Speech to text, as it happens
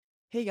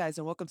Hey guys,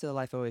 and welcome to the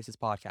Life Oasis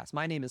podcast.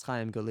 My name is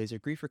Chaim Golazer,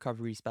 grief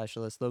recovery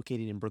specialist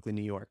located in Brooklyn,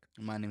 New York.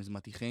 My name is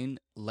Mati Khain,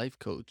 life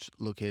coach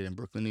located in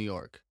Brooklyn, New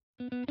York.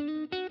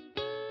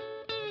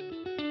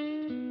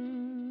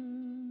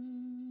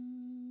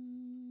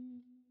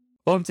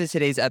 Welcome to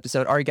today's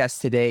episode. Our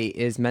guest today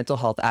is mental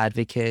health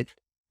advocate,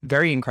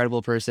 very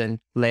incredible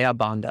person, Leah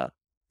Banda.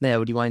 Leah,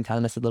 would you mind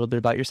telling us a little bit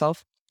about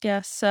yourself?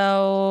 Yeah,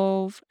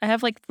 so I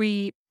have like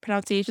three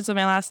pronunciations of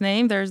my last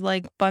name. There's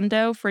like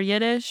Bundo for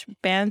Yiddish,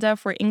 Banda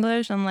for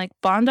English, and like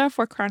Banda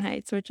for Crown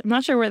Heights, which I'm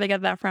not sure where they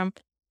get that from.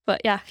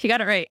 But yeah, you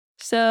got it right.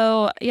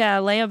 So yeah,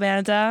 Leah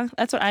Banda,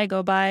 that's what I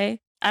go by.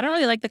 I don't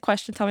really like the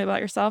question, tell me about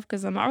yourself,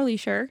 because I'm not really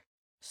sure.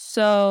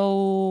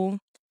 So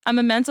I'm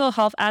a mental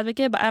health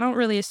advocate, but I don't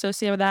really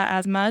associate with that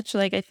as much.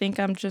 Like, I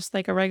think I'm just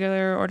like a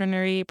regular,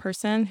 ordinary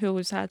person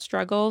who's had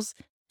struggles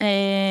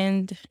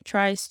and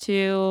tries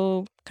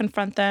to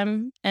confront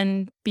them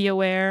and be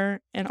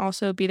aware and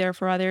also be there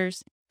for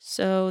others.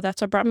 So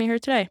that's what brought me here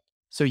today.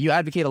 So you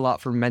advocate a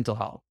lot for mental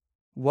health.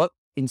 What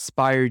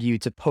inspired you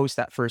to post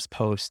that first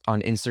post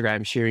on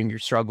Instagram, sharing your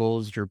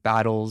struggles, your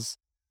battles,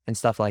 and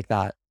stuff like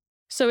that?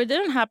 So it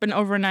didn't happen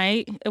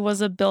overnight. It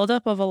was a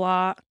buildup of a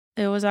lot.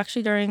 It was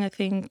actually during, I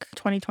think,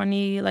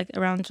 2020, like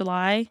around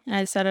July. And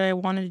I decided I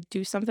wanted to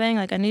do something.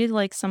 Like I needed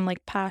like some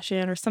like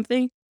passion or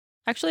something.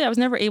 Actually, I was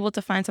never able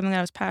to find something that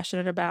I was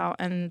passionate about.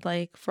 And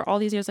like for all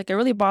these years, like it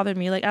really bothered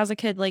me. Like as a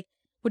kid, like,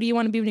 what do you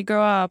want to be when you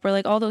grow up? Or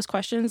like all those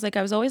questions. Like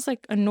I was always like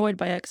annoyed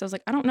by it because I was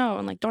like, I don't know.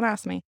 And like, don't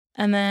ask me.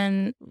 And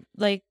then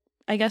like,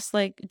 I guess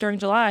like during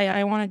July,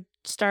 I wanted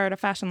to start a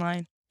fashion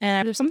line.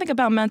 And there's something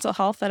about mental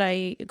health that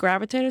I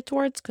gravitated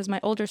towards because my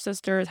older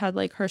sister had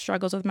like her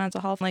struggles with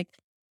mental health. Like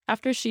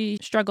after she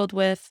struggled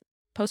with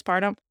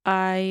postpartum,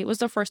 I was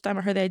the first time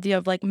I heard the idea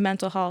of like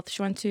mental health.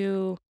 She went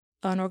to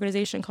an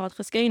organization called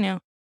Chizkenu.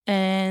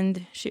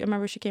 And I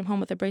remember she came home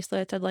with a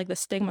bracelet that said like the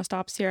stigma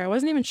stops here. I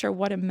wasn't even sure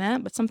what it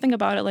meant, but something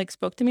about it like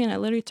spoke to me. And I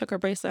literally took her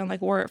bracelet and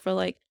like wore it for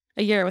like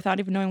a year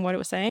without even knowing what it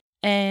was saying.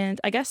 And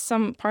I guess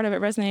some part of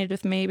it resonated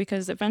with me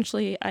because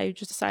eventually I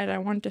just decided I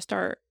wanted to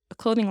start a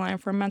clothing line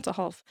for mental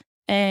health.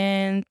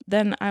 And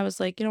then I was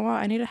like, you know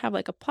what? I need to have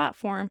like a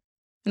platform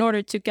in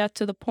order to get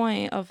to the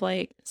point of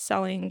like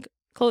selling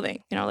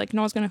clothing. You know, like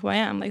no one's gonna know who I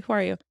am. Like, who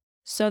are you?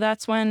 So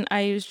that's when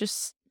I was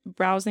just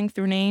browsing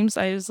through names.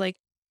 I was like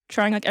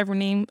trying like every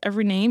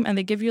name, and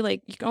they give you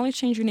like you can only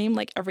change your name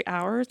like every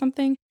hour or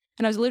something.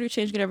 And I was literally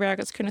changing it every hour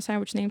because I couldn't decide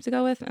which name to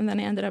go with. And then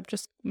I ended up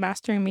just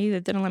mastering me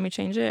that didn't let me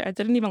change it. I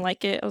didn't even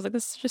like it. I was like,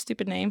 this is such a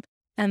stupid name.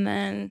 And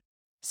then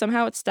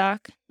somehow it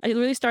stuck. I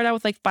really started out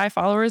with like 5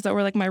 followers that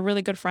were like my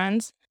really good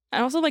friends.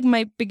 And also like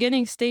my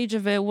beginning stage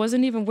of it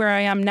wasn't even where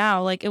I am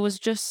now. Like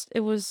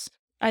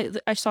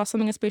I saw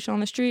something inspirational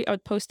on the street, I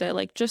would post it.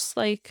 Like just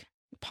like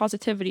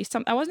positivity.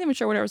 I wasn't even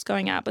sure where I was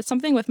going at, but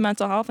something with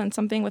mental health and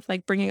something with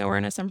like bringing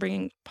awareness and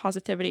bringing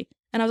positivity.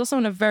 And I was also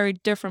in a very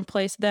different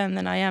place then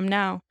than I am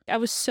now. I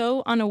was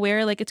so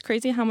unaware. Like it's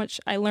crazy how much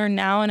I learn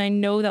now, and I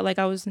know that like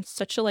I was in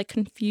such a like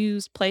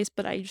confused place,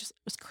 but I just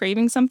was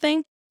craving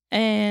something.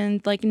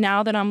 And like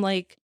now that I'm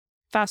like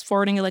fast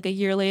forwarding it like a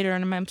year later,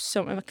 and I'm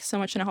so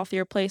much in a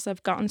healthier place,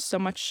 I've gotten so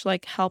much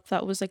like help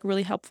that was like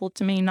really helpful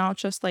to me. Not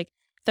just like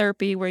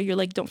therapy where you're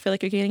like don't feel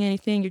like you're getting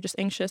anything, you're just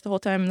anxious the whole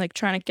time and like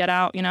trying to get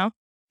out, you know.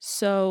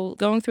 So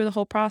going through the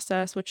whole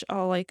process, which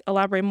I'll like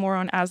elaborate more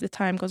on as the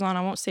time goes on,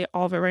 I won't say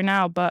all of it right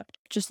now, but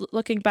just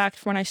looking back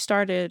to when I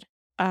started,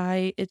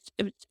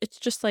 it's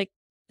just like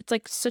it's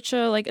like such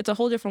a like it's a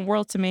whole different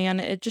world to me, and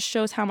it just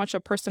shows how much a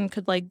person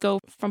could like go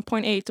from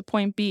point A to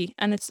point B,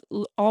 and it's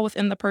all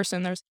within the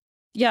person. There's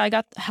yeah, I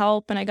got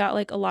help and I got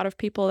like a lot of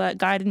people that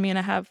guided me, and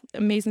I have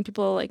amazing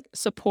people like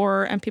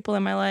support and people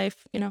in my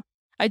life, you know.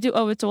 I do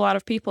owe it to a lot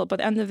of people, but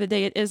at the end of the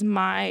day, it is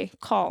my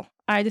call.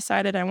 I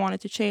decided I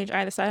wanted to change.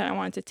 I decided I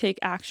wanted to take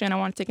action. I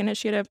want to take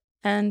initiative.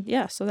 And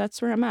yeah, so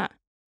that's where I'm at.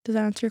 Does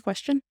that answer your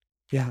question?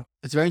 Yeah.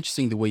 It's very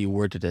interesting the way you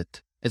worded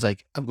it. It's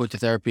like, I'm going to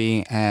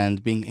therapy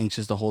and being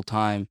anxious the whole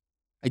time.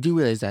 I do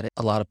realize that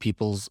a lot of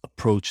people's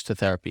approach to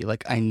therapy,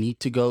 like, I need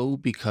to go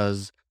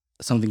because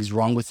something's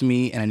wrong with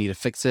me and I need to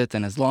fix it.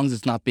 And as long as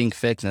it's not being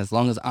fixed and as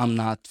long as I'm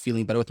not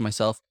feeling better with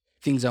myself,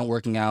 things aren't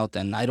working out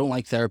and I don't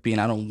like therapy and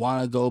I don't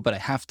want to go, but I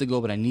have to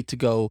go, but I need to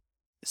go.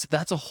 So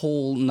that's a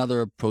whole nother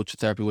approach to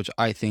therapy, which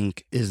I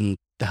think isn't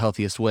the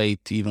healthiest way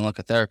to even look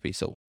at therapy.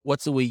 So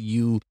what's the way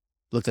you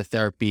looked at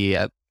therapy,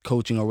 at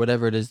coaching, or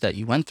whatever it is that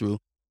you went through?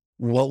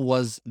 What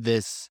was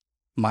this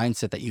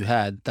mindset that you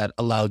had that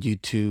allowed you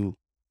to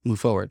move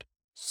forward?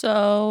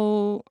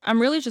 So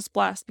I'm really just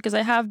blessed because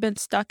I have been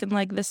stuck in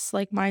like this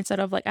like mindset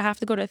of like I have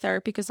to go to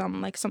therapy because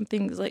I'm like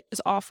something's like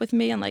is off with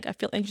me, and like I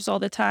feel anxious all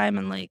the time,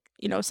 and like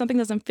you know something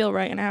doesn't feel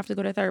right and I have to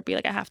go to therapy.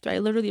 Like I have to. I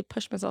literally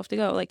push myself to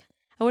go. Like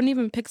I wouldn't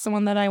even pick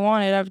someone that I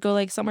wanted. I would go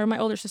like somewhere my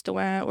older sister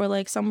went, or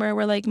like somewhere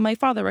where like my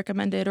father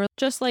recommended, or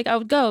just like I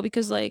would go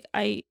because like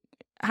I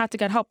had to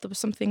get help. There was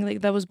something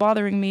like that was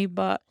bothering me,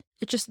 but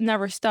it just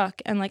never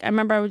stuck. And like I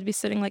remember I would be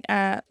sitting like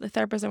at the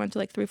therapist I went to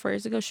like 3 4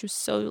 years ago. She was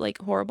so like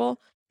horrible,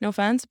 no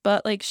offense,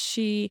 but like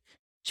she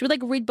she would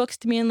like read books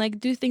to me and like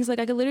do things like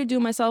I could literally do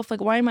myself.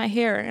 Like, why am I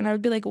here? And I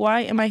would be like,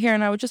 why am I here?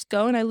 And I would just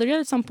go. And I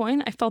literally at some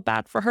point, I felt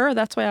bad for her.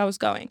 That's why I was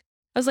going.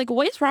 I was like,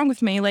 what is wrong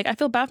with me? Like, I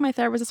feel bad for my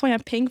therapist. That's why I'm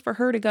paying for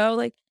her to go.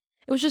 Like,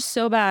 it was just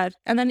so bad.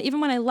 And then even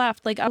when I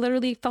left, like, I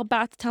literally felt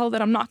bad to tell her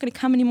that I'm not going to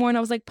come anymore. And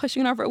I was like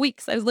pushing it off for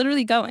weeks. I was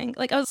literally going.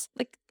 Like, I was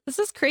like, this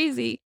is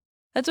crazy.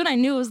 That's when I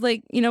knew it was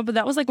like, but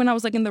that was like when I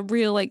was like in the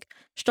real like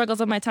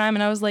struggles of my time.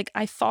 And I was like,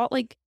 I thought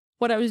like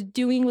what I was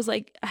doing was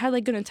like, I had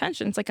like good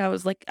intentions. Like, I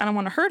was like, I don't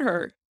want to hurt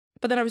her.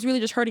 But then I was really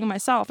just hurting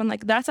myself. And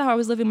like, that's how I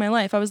was living my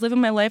life. I was living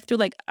my life through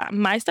like,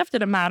 my stuff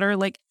didn't matter.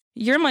 Like,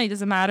 your money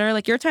doesn't matter.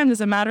 Like, your time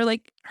doesn't matter.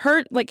 Like,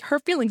 her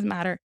feelings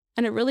matter.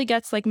 And it really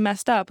gets like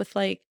messed up with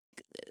like,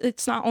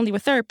 it's not only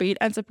with therapy, it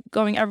ends up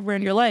going everywhere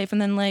in your life.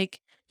 And then like,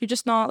 you're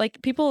just not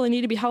like, people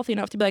need to be healthy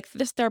enough to be like,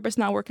 this therapist's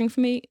not working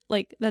for me.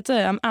 Like, that's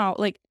it. I'm out.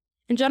 Like,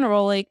 in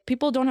general, like,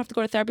 people don't have to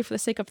go to therapy for the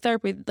sake of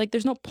therapy. Like,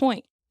 there's no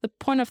point. The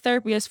point of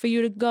therapy is for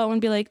you to go and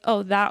be like,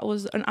 oh, that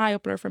was an eye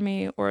opener for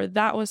me, or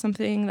that was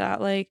something that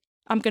like,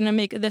 I'm going to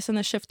make this and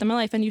this shift in my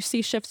life. And you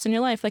see shifts in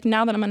your life. Like,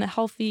 now that I'm in a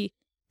healthy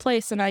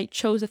place and I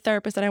chose a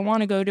therapist that I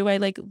want to go to, I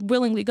like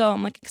willingly go.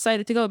 I'm like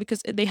excited to go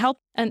because they help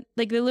and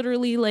like they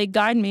literally like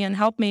guide me and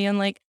help me. And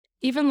like,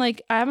 even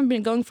like, I haven't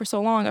been going for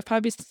so long. I've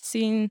probably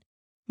seen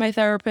my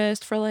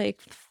therapist for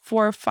like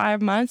 4 or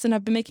 5 months, and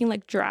I've been making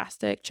like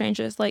drastic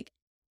changes. Like,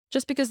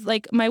 just because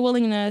like my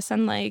willingness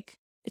and like,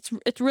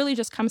 it really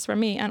just comes from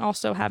me and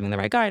also having the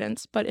right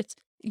guidance. But it's,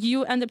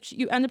 you end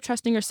up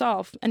trusting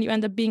yourself and you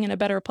end up being in a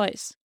better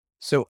place.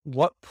 So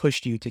what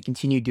pushed you to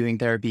continue doing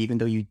therapy even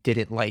though you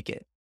didn't like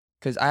it?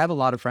 Because I have a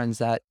lot of friends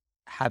that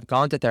have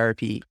gone to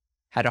therapy,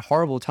 had a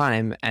horrible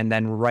time, and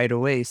then right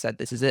away said,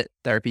 this is it.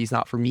 Therapy is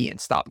not for me, and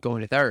stopped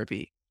going to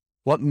therapy.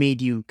 What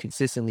made you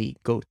consistently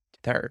go to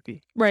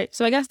therapy? Right.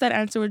 So I guess that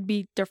answer would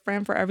be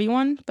different for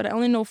everyone, but I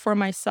only know for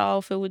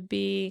myself, it would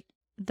be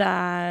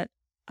that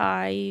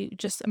I'm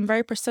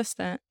very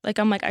persistent. Like,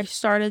 I'm like, I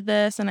started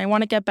this and I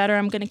want to get better.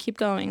 I'm going to keep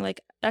going. Like,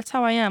 that's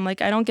how I am.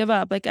 Like, I don't give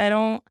up. Like,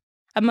 I'm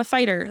a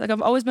fighter. Like,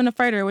 I've always been a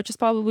fighter, which is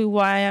probably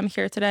why I'm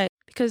here today,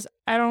 because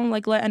I don't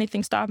like let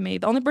anything stop me.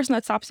 The only person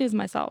that stops me is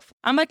myself.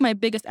 I'm like my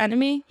biggest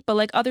enemy, but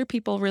like other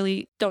people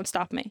really don't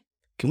stop me.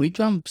 Can we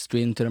jump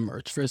straight into the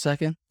merch for a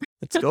second?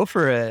 Let's go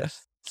for it.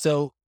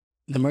 So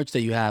the merch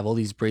that you have, all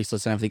these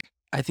bracelets and everything,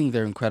 I think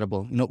they're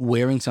incredible.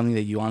 Wearing something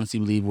that you honestly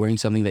believe, wearing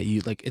something that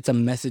you like, it's a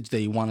message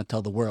that you want to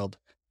tell the world.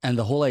 And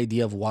the whole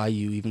idea of why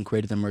you even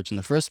created the merch in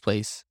the first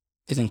place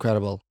is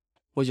incredible.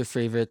 What's your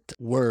favorite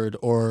word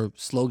or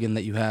slogan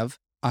that you have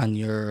on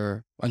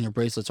your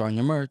bracelets or on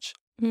your merch?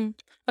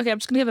 Okay, I'm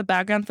just gonna give a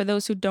background for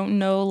those who don't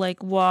know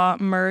like what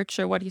merch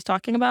or what he's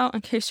talking about,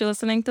 in case you're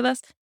listening to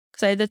this.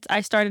 Because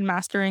I started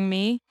Mastering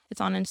Me.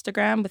 It's on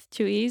Instagram with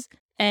 2 E's.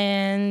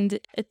 And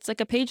it's like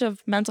a page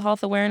of mental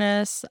health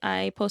awareness.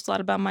 I post a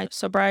lot about my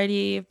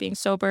sobriety, of being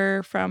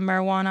sober from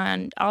marijuana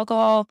and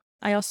alcohol.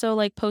 I also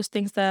like post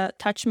things that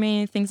touch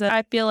me, things that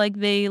I feel like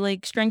they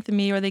like strengthen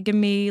me, or they give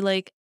me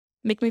like,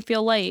 make me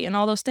feel light and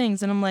all those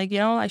things. And I'm like,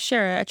 I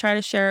share it. I try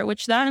to share it,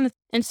 which that and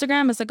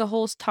Instagram is like a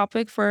whole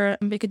topic for,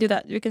 we could do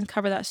that. We can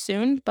cover that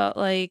soon. But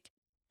like,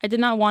 I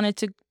did not want it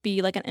to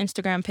be like an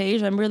Instagram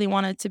page. I really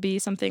wanted it to be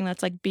something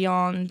that's like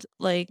beyond,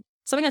 like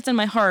something that's in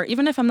my heart.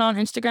 Even if I'm not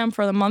on Instagram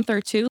for a month or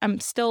two, I'm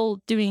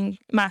still doing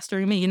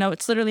Mastering Me.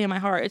 It's literally in my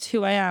heart. It's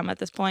who I am at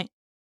this point.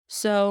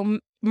 So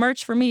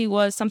merch for me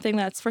was something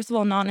that's, first of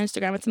all, not on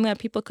Instagram. It's something that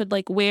people could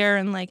like wear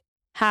and like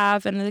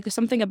have. And like, there's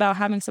something about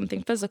having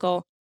something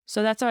physical.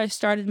 So that's how I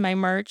started my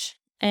merch.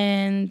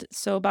 And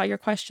so about your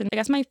question, I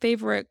guess my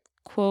favorite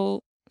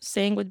quote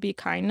saying would be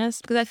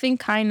kindness, because I think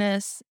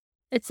kindness,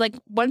 it's like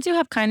once you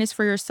have kindness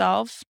for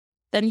yourself,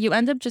 then you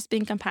end up just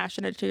being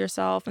compassionate to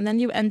yourself, and then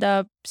you end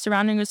up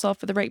surrounding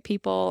yourself with the right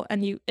people,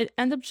 and it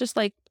end up just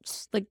like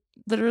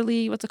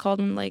literally, what's it called?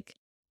 And like,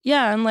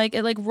 yeah, and like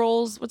it like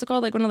rolls, what's it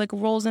called? Like when it like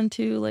rolls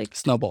into like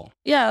Snowball.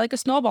 Yeah, like a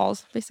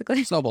snowballs,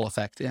 basically. Snowball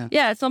effect, yeah.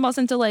 Yeah, it snowballs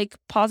into like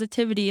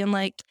positivity, and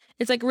like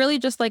it's like really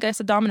just like a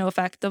domino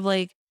effect of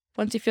like,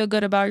 once you feel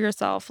good about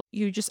yourself,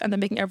 you just end up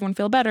making everyone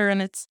feel better,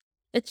 and it's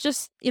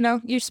just,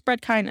 you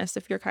spread kindness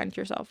if you're kind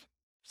to yourself.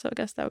 So I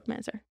guess that would be my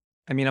answer.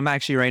 I mean, I'm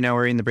actually right now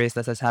wearing the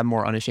bracelet that says have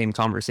more unashamed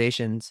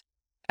conversations.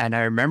 And I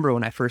remember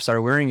when I first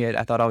started wearing it,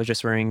 I thought I was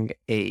just wearing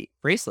a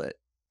bracelet.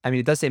 I mean,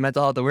 it does say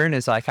mental health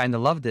awareness, so I kind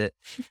of loved it.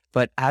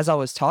 But as I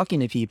was talking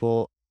to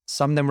people,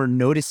 some of them were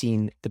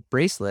noticing the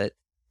bracelet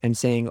and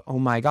saying, oh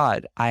my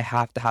God, I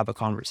have to have a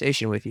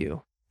conversation with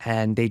you.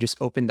 And they just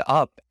opened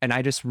up. And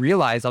I just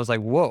realized, I was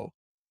like, whoa,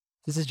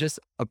 this is just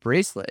a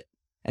bracelet.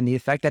 And the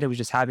effect that it was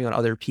just having on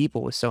other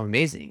people was so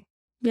amazing.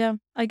 Yeah,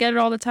 I get it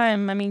all the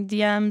time. I mean,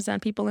 DMs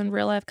and people in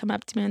real life come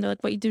up to me and they're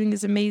like, what you're doing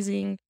is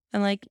amazing.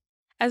 And like,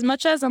 as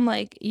much as I'm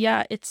like,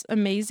 yeah, it's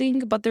amazing,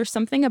 but there's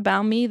something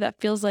about me that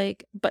feels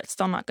like, but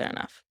still not good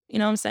enough. You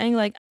know what I'm saying?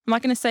 Like, I'm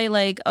not going to say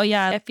like, oh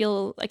yeah, I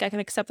feel like I can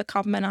accept the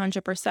compliment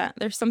 100%.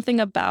 There's something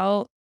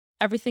about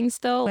everything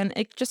still, and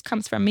it just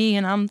comes from me.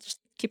 And I'm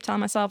just keep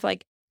telling myself,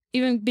 like,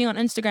 even being on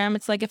Instagram,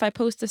 it's like if I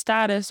post a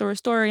status or a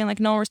story and like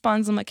no one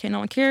responds, I'm like, okay, no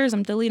one cares.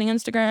 I'm deleting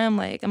Instagram.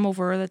 Like, I'm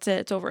over. That's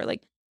it. It's over.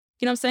 Like,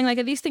 You know what I'm saying? Like,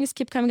 if these things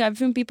keep coming up,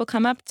 when people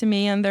come up to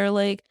me and they're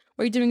like,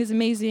 what you're doing is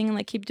amazing, and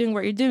like, keep doing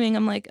what you're doing,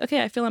 I'm like,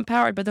 okay, I feel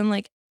empowered. But then,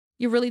 like,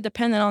 you're really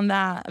dependent on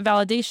that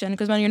validation,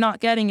 because when you're not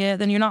getting it,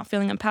 then you're not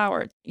feeling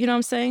empowered. You know what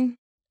I'm saying?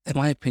 In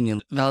my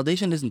opinion,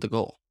 validation isn't the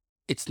goal.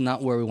 It's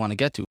not where we want to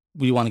get to.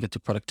 We want to get to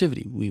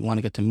productivity. We want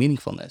to get to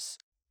meaningfulness.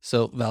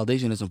 So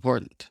validation is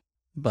important,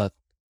 but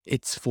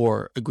it's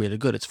for a greater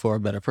good. It's for a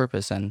better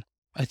purpose. And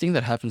I think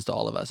that happens to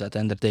all of us at the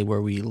end of the day,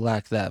 where we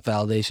lack that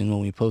validation when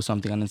we post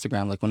something on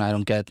Instagram. Like when I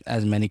don't get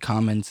as many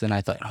comments and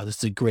I thought, oh, this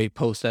is a great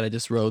post that I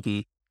just wrote,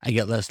 and I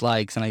get less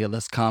likes and I get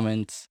less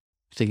comments,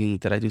 thinking,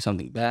 did I do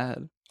something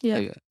bad?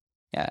 Yeah.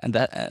 Yeah. And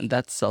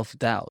that's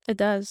self-doubt. It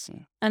does.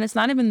 Yeah. And it's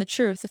not even the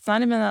truth. It's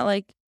not even that,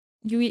 like,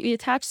 we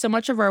attach so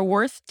much of our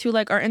worth to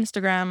like our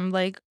Instagram,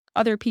 like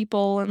other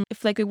people. And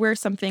if like we wear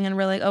something and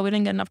we're like, oh, we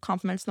didn't get enough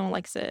compliments, no one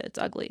likes it, it's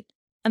ugly.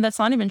 And that's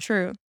not even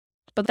true.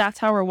 But that's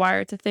how we're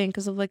wired to think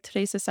because of like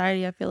today's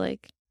society, I feel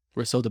like.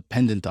 We're so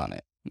dependent on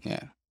it.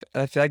 Yeah.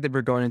 I feel like that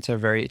we're going into a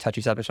very touchy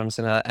subject, so I'm just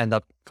going to end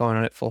up going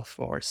on it full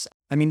force.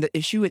 I mean, the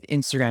issue with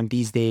Instagram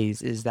these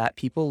days is that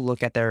people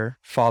look at their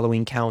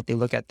following count, they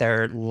look at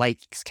their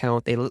likes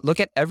count, they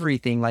look at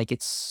everything like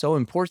it's so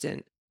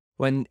important.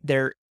 When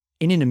they're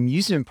in an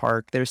amusement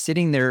park, they're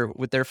sitting there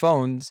with their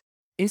phones,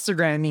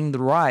 Instagramming the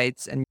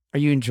rides. And are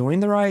you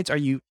enjoying the rides? Are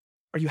you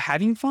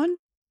having fun?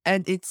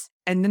 And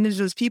then there's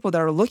those people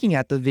that are looking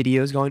at the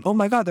videos going, oh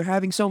my God, they're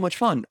having so much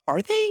fun.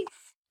 Are they?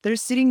 They're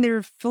sitting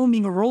there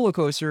filming a roller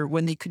coaster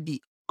when they could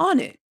be on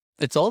it.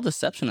 It's all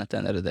deception at the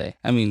end of the day.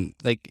 I mean,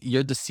 like,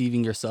 you're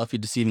deceiving yourself, you're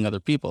deceiving other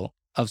people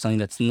of something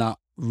that's not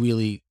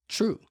really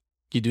true.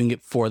 You're doing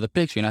it for the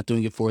picture, you're not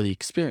doing it for the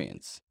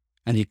experience.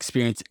 And the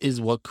experience is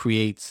what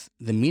creates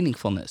the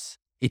meaningfulness.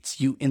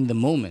 It's you in the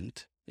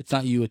moment. It's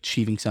not you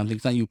achieving something.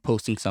 It's not you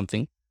posting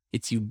something.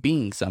 It's you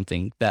being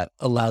something that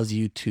allows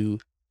you to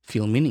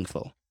feel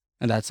meaningful.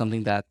 And that's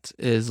something that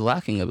is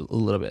lacking a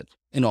little bit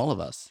in all of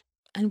us.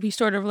 And we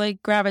sort of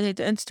like gravitate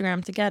to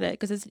Instagram to get it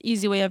because it's an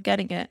easy way of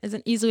getting it. It's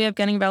an easy way of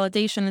getting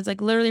validation. It's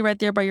like literally right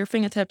there by your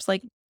fingertips.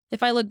 Like,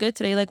 if I look good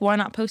today, like, why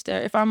not post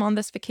it? If I'm on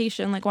this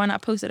vacation, like, why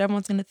not post it?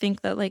 Everyone's going to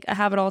think that like I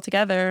have it all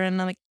together and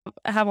like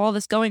I have all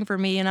this going for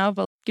me, you know,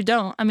 but you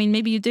don't. I mean,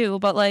 maybe you do,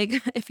 but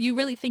like if you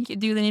really think you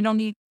do, then you don't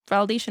need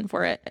validation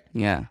for it.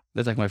 Yeah.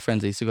 That's like my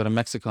friends. They used to go to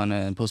Mexico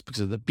and post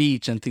pictures of the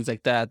beach and things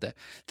like that.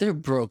 They're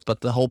broke. But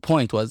the whole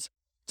point was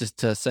just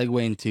to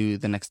segue into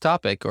the next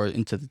topic, or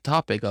into the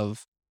topic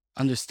of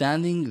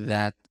understanding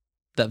that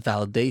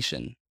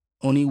validation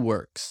only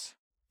works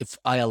if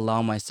I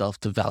allow myself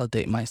to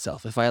validate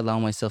myself, if I allow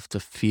myself to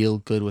feel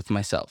good with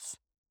myself,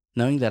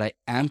 knowing that I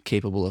am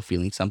capable of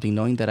feeling something,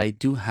 knowing that I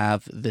do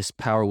have this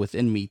power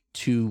within me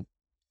to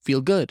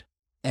feel good,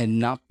 and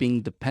not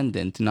being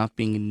dependent, not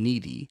being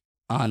needy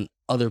on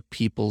other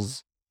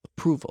people's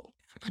approval.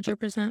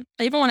 100%.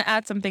 I even want to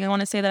add something. I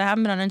want to say that I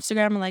haven't been on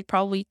Instagram in like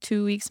probably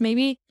 2 weeks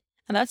maybe.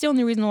 And that's the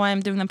only reason why I'm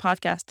doing the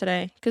podcast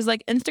today. Because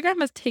like Instagram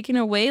has taken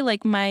away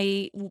like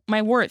my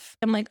worth.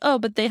 I'm like, oh,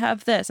 but they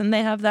have this and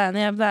they have that and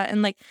they have that.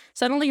 And like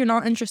suddenly you're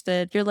not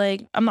interested. You're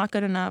like, I'm not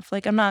good enough.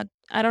 Like I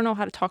don't know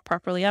how to talk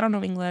properly. I don't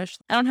know English.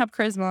 I don't have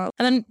charisma.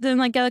 And then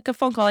like get like a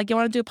phone call, like, you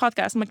want to do a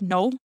podcast? I'm like,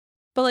 no.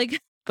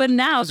 But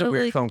now It was a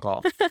weird phone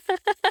call.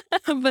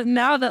 but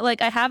now that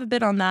like I have a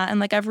bit on that and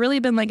like I've really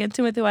been like in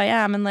tune with who I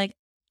am and like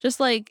just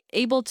like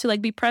able to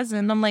like be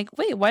present, I'm like,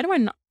 wait, why do I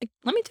not? Like,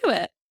 let me do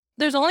it.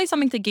 There's only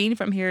something to gain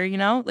from here, you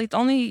know? Like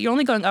you're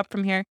only going up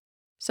from here.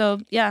 So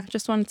yeah,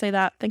 just wanted to say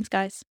that. Thanks,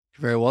 guys.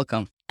 You're very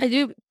welcome. I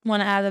do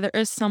want to add that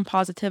there is some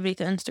positivity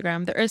to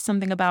Instagram. There is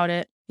something about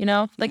it, you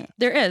know? Like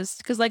there is,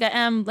 because like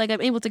I'm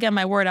able to get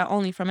my word out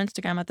only from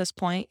Instagram at this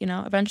point, you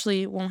know?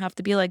 Eventually it won't have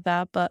to be like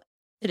that, but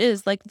it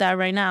is like that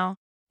right now.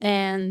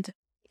 And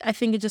I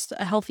think it's just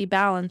a healthy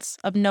balance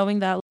of knowing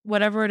that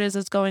whatever it is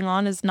that's going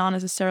on is not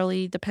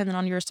necessarily dependent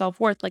on your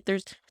self-worth. Like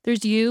there's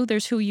you,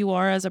 there's who you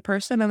are as a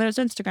person, and there's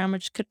Instagram,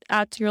 which could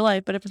add to your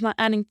life. But if it's not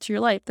adding to your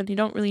life, then you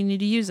don't really need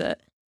to use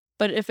it.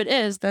 But if it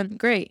is, then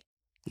great.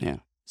 Yeah.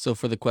 So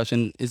for the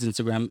question, is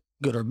Instagram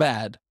good or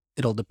bad?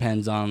 It all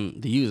depends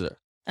on the user.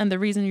 And the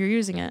reason you're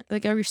using it.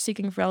 Like if you're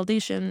seeking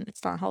validation,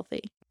 it's not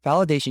healthy.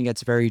 Validation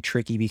gets very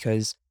tricky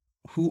because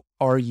who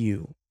are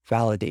you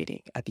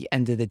validating at the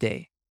end of the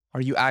day? Are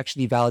you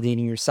actually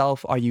validating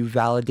yourself? Are you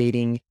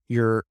validating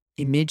your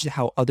image,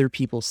 how other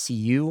people see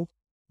you?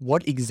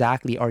 What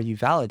exactly are you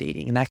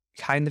validating? And that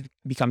kind of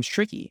becomes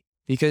tricky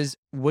because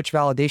which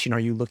validation are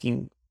you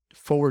looking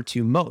forward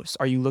to most?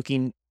 Are you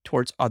looking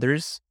towards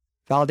others'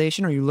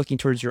 validation or are you looking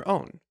towards your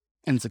own?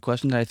 And it's a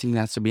question that I think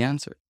has to be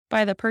answered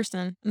by the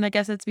person. And I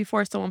guess it's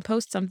before someone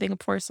posts something,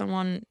 before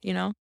someone, you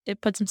know,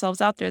 it puts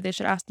themselves out there, they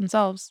should ask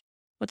themselves,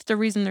 what's the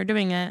reason they're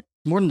doing it?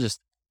 More than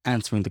just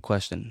answering the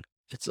question.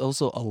 It's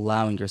also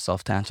allowing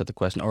yourself to answer the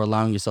question or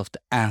allowing yourself to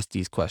ask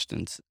these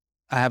questions.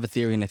 I have a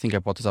theory, and I think I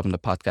brought this up in the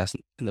podcast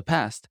in the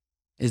past,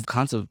 is the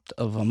concept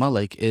of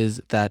Amalek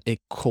is that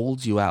it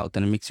colds you out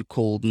and it makes you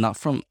cold, not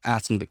from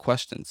asking the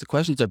questions. The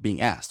questions are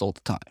being asked all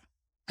the time.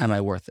 Am I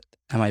worth it?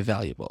 Am I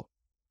valuable?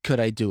 Could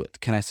I do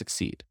it? Can I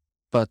succeed?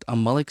 But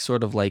Amalek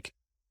sort of like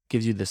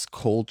gives you this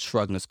cold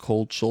shrug and this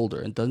cold shoulder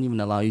and doesn't even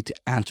allow you to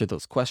answer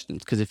those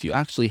questions. Because if you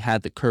actually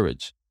had the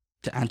courage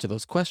to answer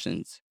those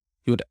questions,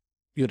 you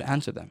would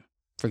answer them.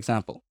 For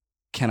example,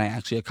 can I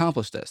actually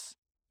accomplish this?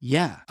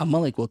 Yeah. A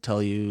Malik will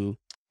tell you,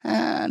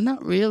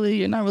 not really.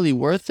 You're not really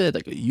worth it.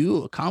 Like,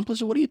 you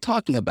accomplish it? What are you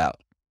talking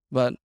about?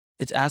 But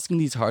it's asking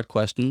these hard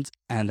questions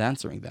and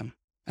answering them.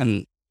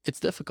 And it's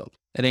difficult.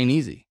 It ain't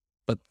easy.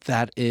 But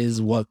that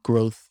is what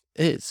growth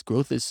is.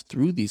 Growth is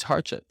through these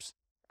hardships.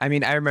 I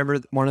mean, I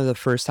remember one of the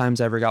first times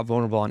I ever got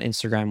vulnerable on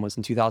Instagram was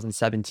in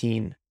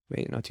 2017.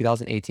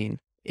 2018.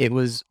 It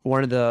was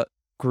one of the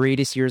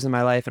greatest years of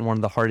my life and one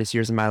of the hardest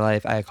years of my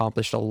life. I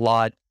accomplished a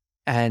lot.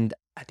 And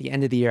at the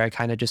end of the year, I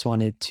kind of just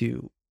wanted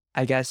to,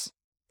 I guess,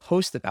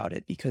 post about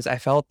it because I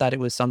felt that it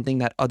was something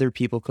that other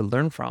people could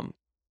learn from.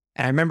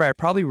 And I remember I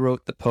probably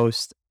wrote the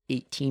post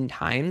 18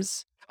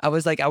 times. I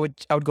was like, I would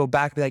go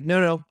back and be like,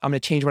 no, I'm going to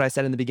change what I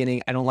said in the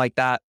beginning. I don't like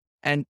that.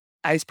 And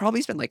I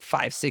probably spent like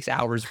 5-6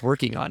 hours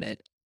working on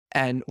it.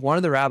 And one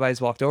of the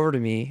rabbis walked over to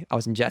me. I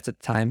was in Jets at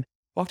the time.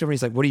 Walked over and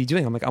he's like, what are you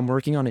doing? I'm like, I'm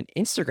working on an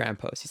Instagram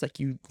post. He's like,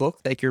 you look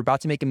like you're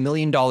about to make $1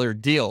 million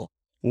deal.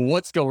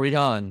 What's going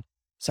on?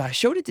 So I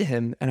showed it to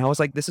him and I was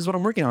like, this is what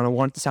I'm working on. I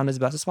want it to sound as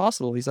best as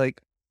possible. He's like,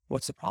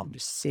 what's the problem?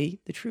 Just say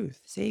the truth.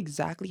 Say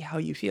exactly how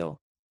you feel.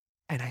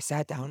 And I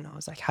sat down and I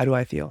was like, how do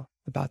I feel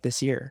about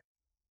this year?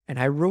 And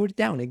I wrote it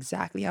down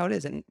exactly how it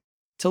is. And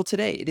till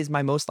today, it is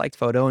my most liked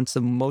photo and it's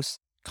the most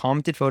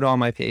commented photo on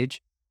my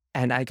page.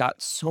 And I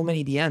got so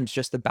many DMs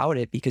just about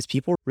it because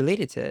people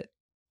related to it.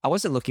 I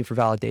wasn't looking for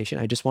validation.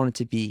 I just wanted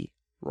to be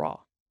raw.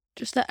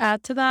 Just to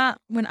add to that,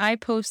 when I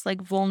post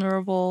like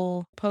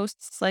vulnerable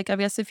posts, like I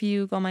guess if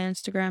you go on my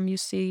Instagram, you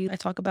see I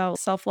talk about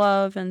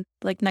self-love and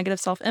like negative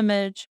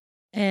self-image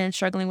and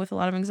struggling with a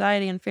lot of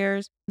anxiety and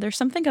fears. There's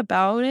something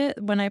about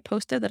it when I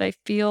post it that I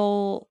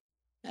feel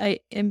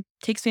it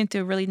takes me into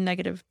a really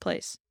negative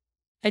place.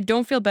 I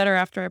don't feel better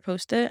after I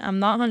post it. I'm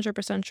not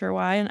 100% sure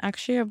why. And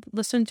actually, I've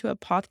listened to a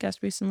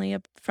podcast recently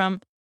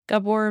from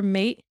Gabor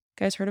Mate. You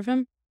guys heard of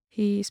him?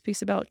 He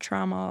speaks about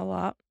trauma a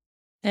lot.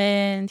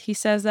 And he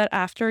says that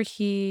after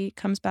he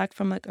comes back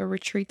from like a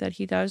retreat that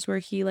he does where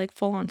he like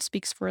full on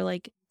speaks for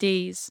like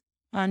days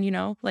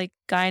on, like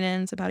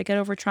guidance about how to get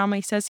over trauma.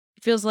 He says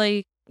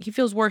he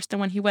feels worse than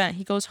when he went.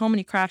 He goes home and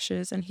he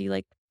crashes and he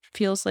like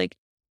feels like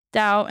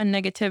doubt and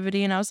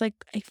negativity. And I was like,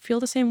 I feel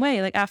the same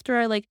way. Like after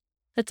I like,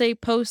 let's say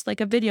post like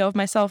a video of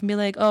myself and be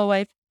like, oh,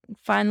 I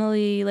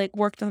finally like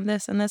worked on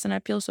this and this and I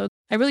feel so,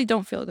 I really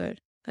don't feel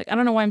good. Like, I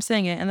don't know why I'm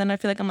saying it. And then I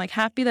feel like I'm like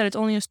happy that it's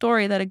only a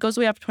story, that it goes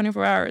away after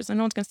 24 hours and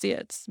no one's going to see it.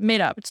 It's made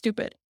up. It's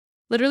stupid.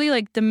 Literally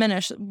like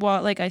diminish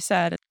what, like I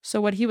said.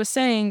 So what he was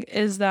saying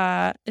is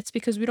that it's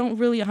because we don't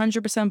really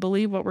 100%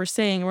 believe what we're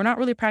saying. We're not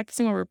really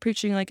practicing what we're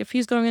preaching. Like if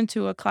he's going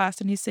into a class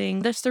and he's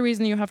saying, that's the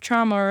reason you have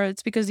trauma, or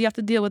it's because you have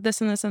to deal with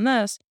this and this and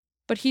this,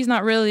 but he's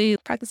not really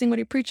practicing what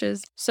he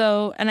preaches.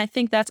 So, and I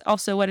think that's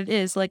also what it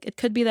is. Like it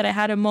could be that I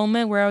had a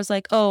moment where I was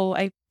like, oh,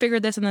 I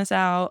figured this and this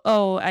out.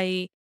 Oh,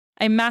 I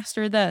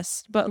mastered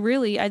this, but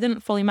really I didn't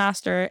fully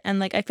master. And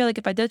like, I feel like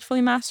if I did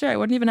fully master, I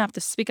wouldn't even have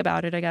to speak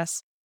about it, I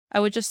guess. I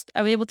would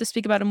be able to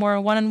speak about it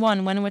more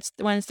one-on-one when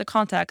it's the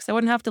context. I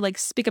wouldn't have to like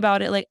speak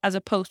about it like as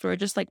a post where it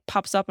just like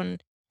pops up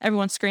and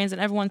everyone screens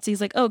and everyone sees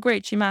like, oh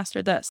great, she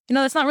mastered this.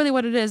 That's not really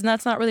what it is. And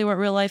that's not really what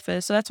real life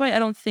is. So that's why I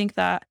don't think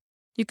that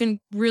you can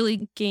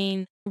really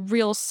gain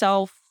real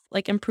self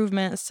like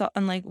improvement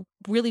and like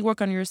really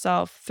work on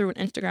yourself through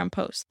an Instagram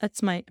post.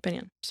 That's my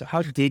opinion. So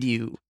how did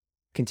you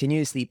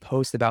continuously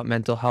post about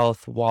mental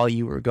health while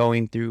you were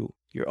going through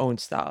your own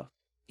stuff?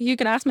 You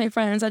can ask my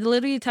friends. I'd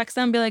literally text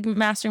them and be like,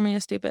 mastering me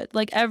is stupid.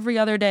 Like every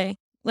other day.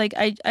 Like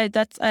I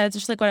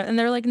just like what, and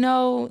they're like,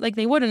 no, like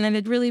they wouldn't. And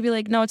they'd really be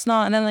like, no, it's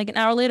not. And then like an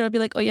hour later, I'd be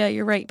like, oh yeah,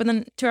 you're right. But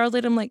then 2 hours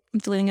later, I'm like, I'm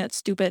deleting it. It's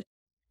stupid.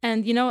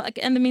 And like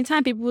in the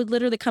meantime, people would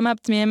literally come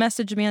up to me and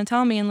message me and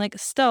tell me, and like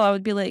still I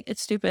would be like,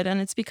 it's stupid. And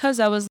it's because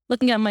I was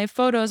looking at my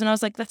photos and I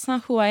was like, that's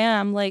not who I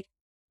am. Like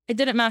I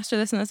didn't master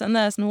this and this and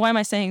this. And why am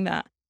I saying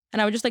that?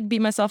 And I would just like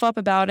beat myself up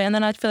about it. And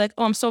then I'd feel like,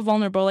 oh, I'm so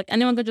vulnerable. Like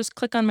anyone could just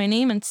click on my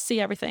name and see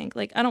everything.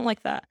 Like I don't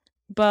like that.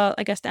 But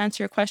I guess to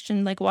answer your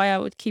question, like why I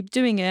would keep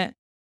doing it,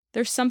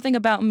 there's something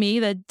about me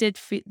that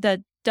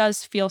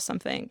does feel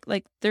something.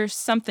 Like there's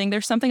something.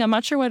 I'm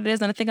not sure what it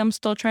is. And I think I'm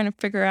still trying to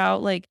figure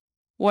out like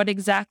what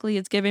exactly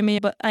it's giving me.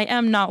 But I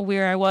am not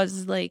where I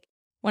was like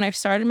when I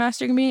started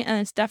Mastering Me. And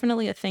it's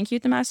definitely a thank you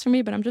to Master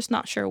Me, but I'm just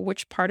not sure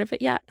which part of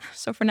it yet.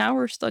 So for now,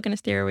 we're still going to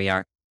stay where we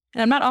are.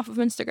 And I'm not off of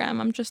Instagram.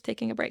 I'm just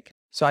taking a break.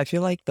 So I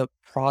feel like the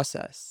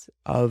process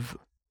of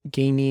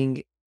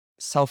gaining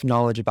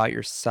self-knowledge about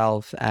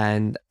yourself,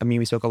 and I mean,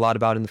 we spoke a lot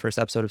about in the first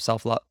episode of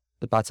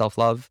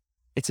self-love.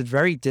 It's a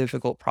very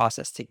difficult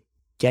process to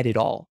get it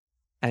all.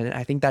 And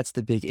I think that's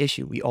the big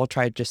issue. We all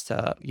try just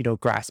to,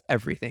 grasp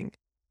everything.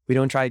 We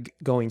don't try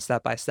going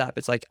step by step.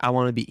 It's like, I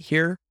want to be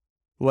here.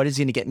 What is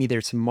going to get me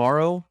there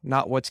tomorrow?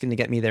 Not what's going to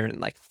get me there in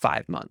like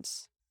 5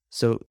 months.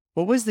 So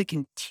what was the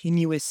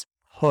continuous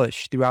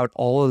push throughout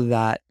all of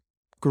that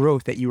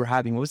growth that you were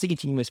having? What was the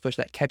continuous push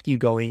that kept you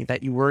going,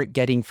 that you weren't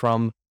getting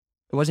from,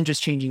 it wasn't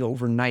just changing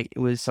overnight. It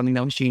was something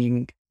that was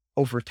changing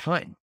over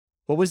time.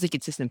 What was the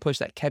consistent push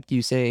that kept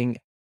you saying,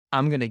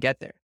 I'm going to get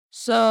there?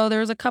 So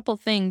there was a couple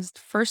things.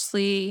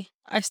 Firstly,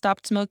 I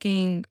stopped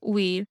smoking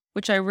weed,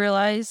 which I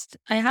realized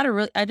I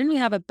didn't really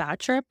have a bad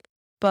trip,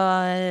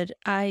 but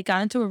I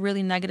got into a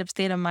really negative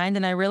state of mind,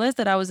 and I realized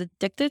that I was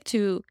addicted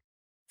to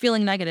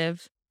feeling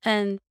negative.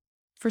 And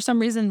for some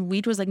reason,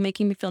 weed was like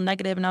making me feel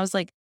negative, and I was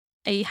like,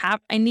 I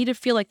need to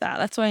feel like that.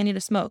 That's why I need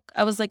to smoke.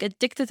 I was like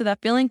addicted to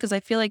that feeling because I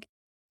feel like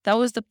that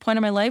was the point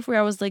of my life where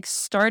I was like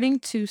starting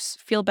to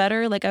feel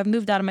better. Like I've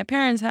moved out of my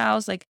parents'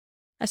 house. Like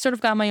I sort of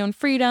got my own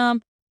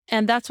freedom.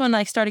 And that's when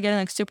I started getting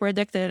like super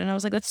addicted. And I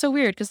was like, that's so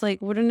weird. Cause like,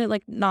 wouldn't it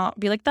like not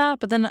be like that?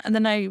 But then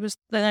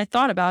I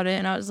thought about it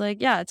and I was like,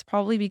 yeah, it's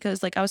probably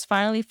because like I was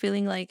finally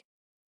feeling like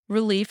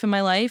relief in my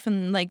life.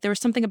 And like, there was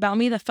something about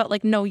me that felt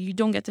like, no, you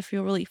don't get to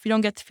feel relief. You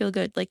don't get to feel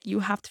good. Like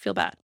you have to feel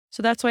bad.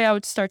 So that's why I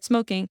would start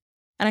smoking.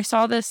 And I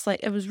saw this, like,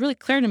 it was really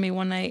clear to me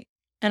one night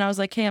and I was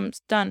like, hey, I'm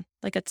done.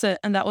 Like, that's it.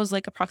 And that was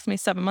like approximately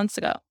 7 months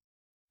ago.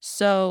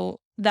 So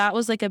that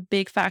was like a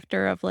big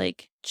factor of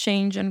like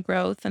change and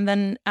growth. And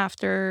then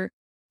after,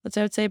 I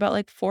would say about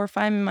like 4 or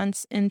 5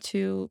 months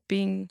into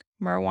being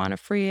marijuana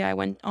free, I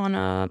went on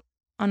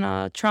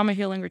a trauma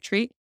healing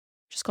retreat,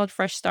 just called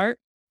Fresh Start.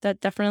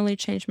 That definitely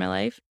changed my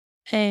life.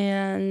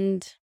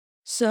 And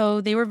so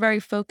they were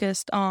very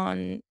focused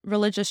on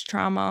religious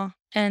trauma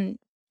and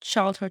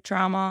childhood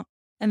trauma.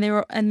 And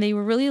they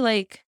were really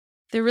like,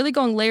 they're really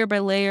going layer by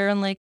layer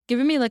and like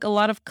giving me like a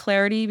lot of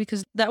clarity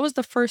because that was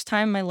the first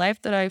time in my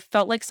life that I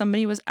felt like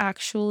somebody was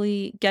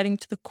actually getting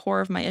to the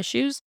core of my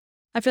issues.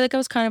 I feel like I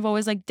was kind of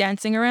always like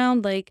dancing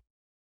around like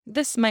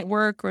this might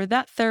work or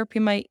that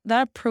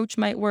that approach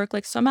might work,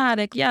 like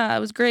somatic. Yeah, it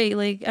was great.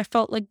 Like I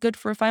felt like good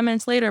for 5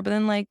 minutes later, but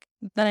then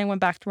I went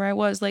back to where I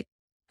was. Like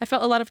I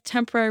felt a lot of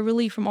temporary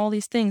relief from all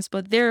these things,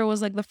 but there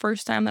was like the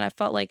first time that I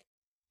felt like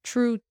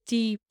true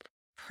deep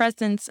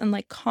presence and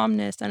like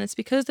calmness. And it's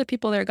because the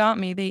people there got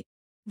me. They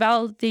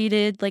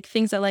validated like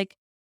things that like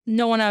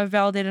no one ever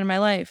validated in my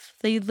life.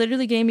 They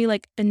literally gave me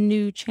like a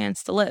new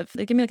chance to live.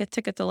 They gave me like a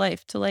ticket to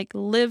life, to like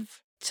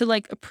live, to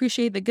like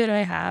appreciate the good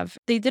I have.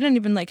 They didn't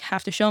even like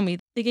have to show me.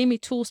 They gave me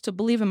tools to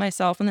believe in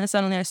myself. And then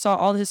suddenly I saw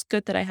all this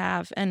good that I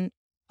have. And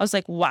I was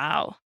like,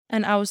 wow.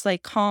 And I was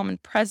like calm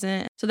and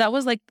present. So that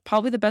was like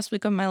probably the best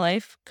week of my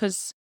life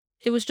because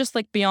it was just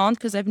like beyond,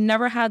 because I've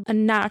never had a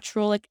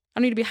natural, like, I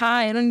don't need to be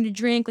high, I don't need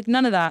to drink, like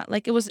none of that.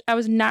 Like I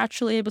was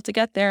naturally able to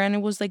get there and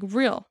it was like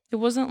real. It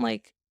wasn't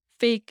like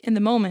fake in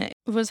the moment.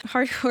 It was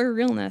hardcore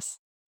realness.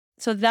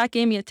 So that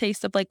gave me a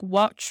taste of like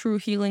what true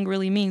healing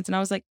really means. And I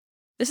was like,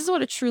 this is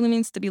what it truly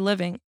means to be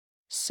living.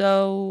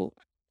 So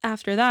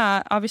after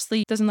that,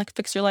 obviously it doesn't like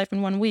fix your life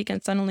in 1 week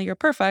and suddenly you're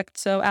perfect.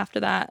 So after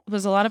that it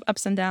was a lot of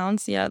ups and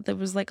downs. Yeah, there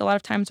was like a lot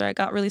of times where I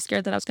got really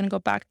scared that I was going to go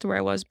back to where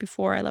I was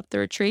before I left the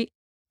retreat.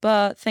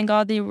 But thank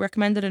God they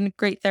recommended a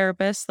great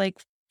therapist,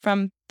 like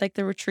from like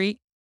the retreat.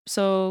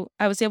 So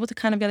I was able to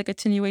kind of get a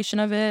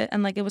continuation of it.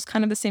 And like, it was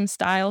kind of the same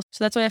style.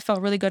 So that's why I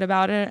felt really good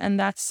about it. And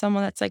that's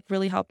someone that's like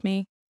really helped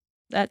me,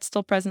 that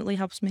still presently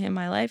helps me in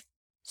my life.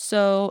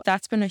 So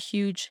that's been a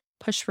huge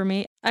push for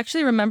me. I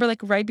actually remember like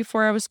right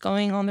before I was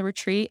going on the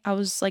retreat, I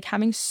was like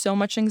having so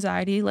much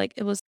anxiety. Like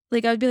it was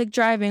like, I'd be like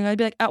driving, I'd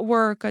be like at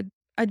work,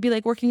 I'd be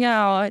like working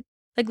out,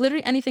 like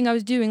literally anything I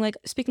was doing, like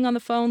speaking on the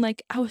phone,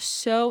 like I was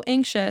so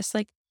anxious,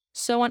 like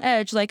so on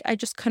edge, like I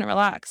just couldn't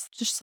relax,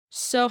 just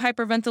so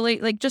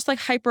hyperventilate, like just like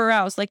hyper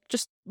aroused, like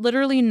just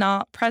literally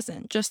not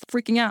present, just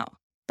freaking out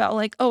about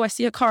like, oh, I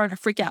see a car and I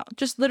freak out.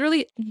 Just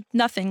literally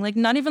nothing, like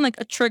not even like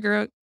a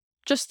trigger,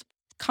 just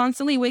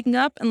constantly waking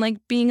up and like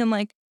being in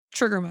like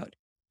trigger mode,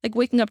 like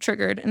waking up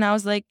triggered. And I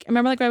was like, I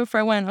remember like right before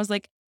I went, I was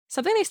like,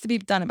 something needs to be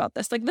done about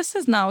this. Like, this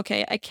is not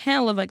okay. I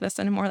can't live like this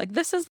anymore. Like,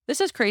 this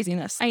is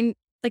craziness. I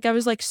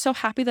was like so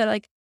happy that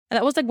like, and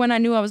that was like when I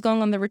knew I was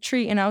going on the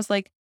retreat and I was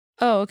like,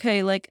 oh,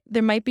 okay, like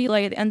there might be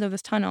like at the end of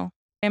this tunnel.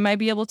 I might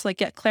be able to like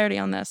get clarity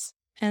on this.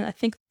 And I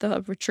think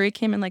the retreat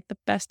came in like the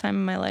best time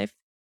in my life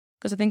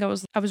because I think I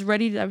was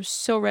ready. I was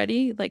so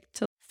ready like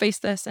to face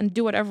this and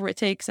do whatever it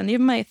takes. And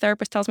even my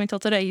therapist tells me till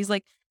today, he's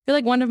like, you're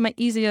like one of my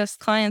easiest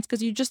clients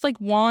because you just like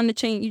want to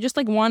change. You just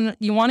like want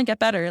to get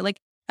better. Like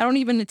I don't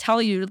even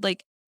tell you,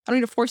 like I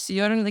don't need to force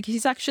you. I don't like,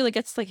 he's actually like,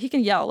 it's like he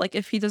can yell like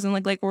if he doesn't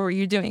like what were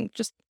you doing,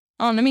 just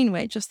on a mean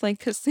way, just like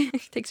because he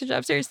takes your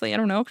job seriously. I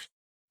don't know.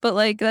 But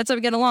like, that's how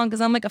we get along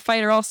because I'm like a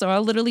fighter also. I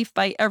literally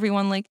fight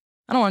everyone. Like,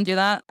 I don't want to do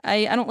that.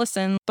 I don't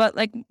listen. But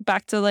like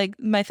back to like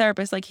my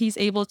therapist, like he's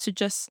able to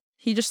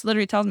he just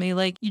literally tells me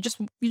like, you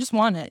just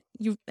want it.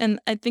 And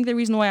I think the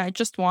reason why I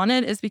just want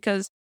it is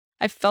because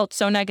I felt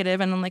so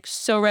negative and I'm like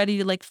so ready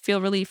to like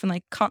feel relief and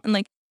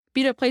like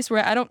be at a place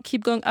where I don't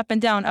keep going up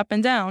and down, up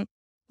and down.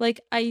 Like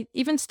I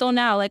even still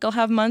now, like I'll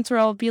have months where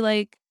I'll be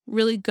like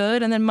really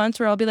good and then months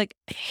where I'll be like,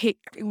 I hate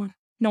everyone.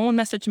 No one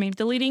messaged me,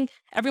 deleting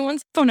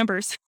everyone's phone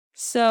numbers.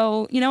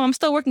 So, I'm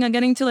still working on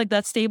getting to like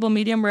that stable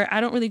medium where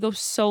I don't really go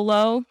so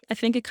low. I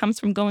think it comes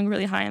from going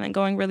really high and then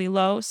going really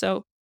low.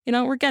 So,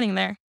 we're getting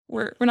there.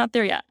 We're not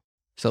there yet.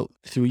 So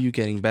through you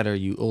getting better,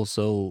 you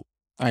also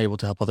are able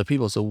to help other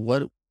people. So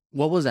what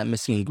was that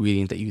missing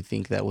ingredient that you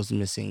think that was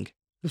missing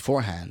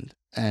beforehand?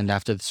 And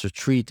after this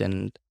retreat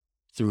and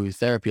through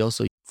therapy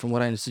also, from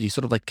what I understood, you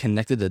sort of like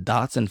connected the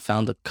dots and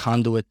found a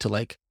conduit to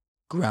like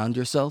ground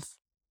yourself.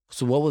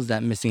 So what was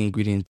that missing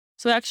ingredient?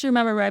 So I actually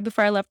remember right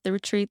before I left the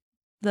retreat,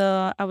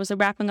 I was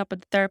wrapping up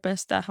with the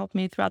therapist that helped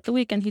me throughout the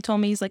week. And he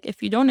told me, he's like,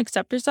 if you don't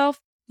accept yourself,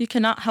 you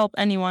cannot help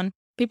anyone.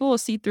 People will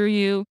see through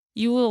you.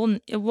 It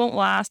won't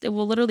last. It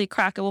will literally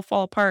crack. It will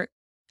fall apart.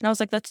 And I was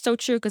like, that's so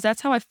true. Cause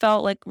that's how I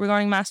felt like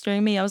regarding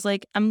mastering me. I was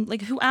like, I'm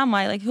like, who am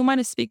I? Like, who am I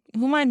to speak?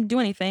 Who am I to do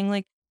anything?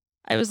 Like,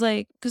 I was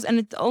like,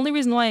 the only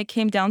reason why it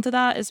came down to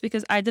that is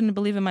because I didn't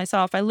believe in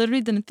myself. I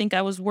literally didn't think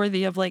I was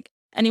worthy of like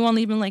anyone,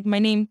 even like my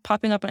name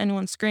popping up on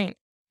anyone's screen.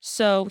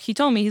 So he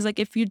told me, he's like,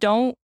 if you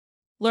don't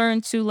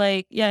learn to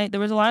like, yeah, there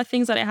was a lot of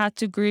things that I had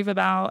to grieve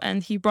about.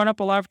 And he brought up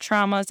a lot of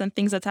traumas and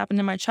things that's happened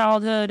in my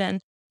childhood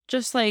and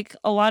just like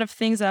a lot of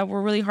things that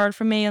were really hard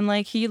for me. And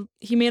like he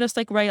made us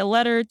like write a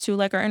letter to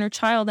like our inner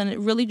child. And it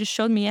really just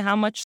showed me how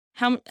much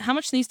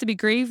needs to be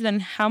grieved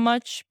and how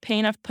much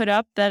pain I've put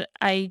up that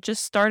I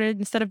just started,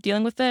 instead of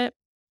dealing with it,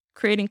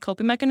 creating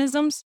coping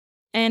mechanisms.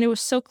 And it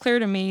was so clear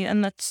to me.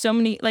 And that so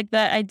many, like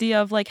that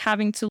idea of like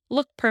having to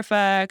look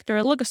perfect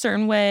or look a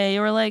certain way,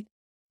 or like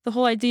the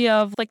whole idea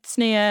of like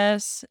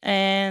SNES.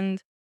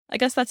 And I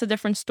guess that's a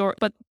different story.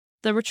 But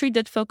the retreat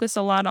did focus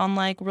a lot on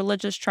like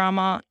religious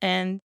trauma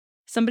and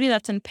somebody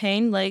that's in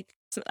pain. Like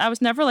I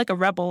was never like a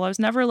rebel. I was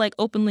never like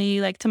openly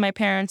like to my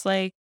parents,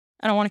 like,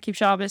 I don't want to keep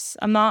Shabbos.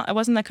 I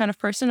wasn't that kind of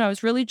person. I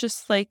was really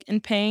just like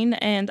in pain.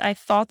 And I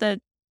thought that,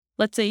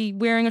 let's say,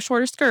 wearing a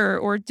shorter skirt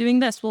or doing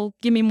this will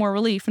give me more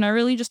relief. And I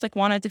really just like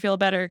wanted to feel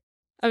better.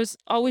 I was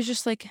always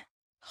just like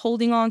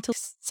holding on to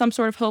some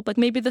sort of hope. Like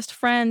maybe this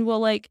friend will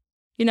like,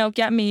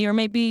 get me, or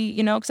maybe,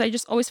 because I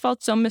just always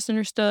felt so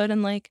misunderstood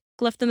and like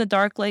left in the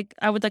dark. Like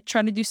I would like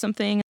try to do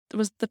something.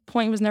 The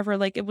point was never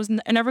like,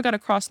 I never got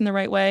across in the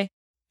right way.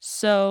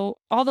 So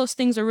all those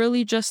things are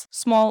really just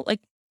small,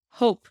 like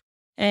hope.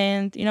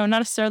 And, not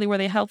necessarily were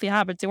they healthy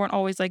habits. They weren't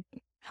always like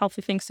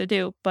healthy things to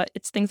do, but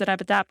it's things that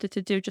I've adapted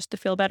to do just to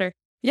feel better.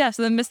 Yeah.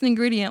 So the missing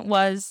ingredient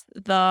was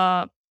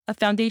a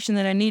foundation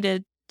that I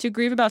needed to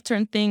grieve about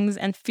certain things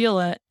and feel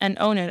it and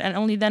own it. And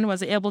only then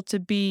was I able to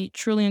be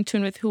truly in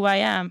tune with who I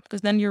am,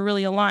 because then you're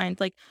really aligned.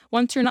 Like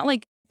once you're not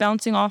like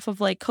bouncing off of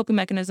like coping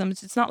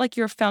mechanisms, it's not like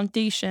your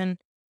foundation.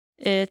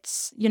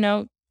 It's,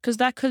 because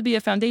that could be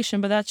a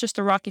foundation, but that's just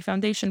a rocky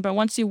foundation. But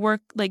once you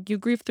work, like you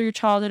grieve through your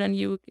childhood and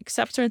you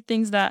accept certain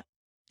things that,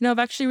 I've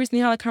actually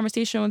recently had a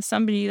conversation with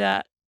somebody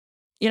that,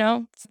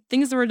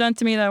 things that were done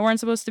to me that weren't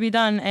supposed to be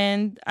done.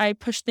 And I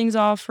pushed things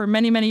off for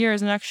many, many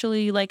years. And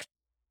actually like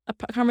a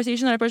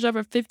conversation that I pushed off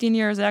for 15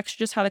 years, I actually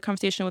just had a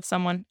conversation with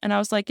someone. And I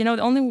was like, the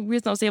only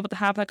reason I was able to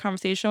have that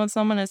conversation with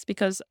someone is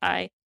because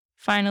I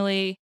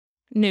finally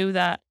knew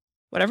that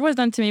whatever was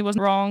done to me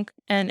wasn't wrong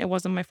and it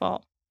wasn't my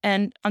fault.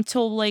 And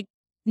until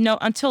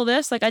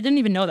this, like, I didn't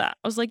even know that.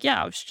 I was like,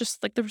 yeah, it was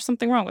just like, there was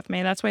something wrong with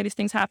me. That's why these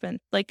things happened.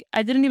 Like,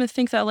 I didn't even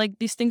think that like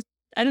these things,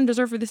 I didn't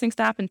deserve for these things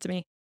to happen to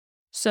me.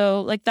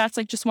 So like, that's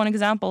like just one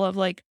example of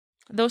like,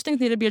 those things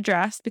need to be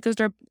addressed because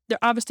they're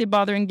obviously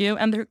bothering you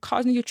and they're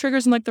causing you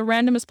triggers in like the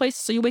randomest places.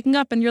 So you're waking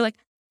up and you're like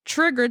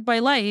triggered by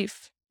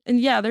life.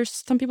 And yeah, there's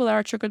some people that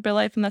are triggered by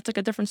life and that's like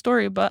a different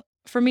story. But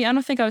for me, I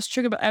don't think I was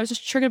triggered, but I was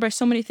just triggered by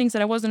so many things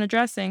that I wasn't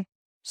addressing.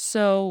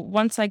 So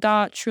once I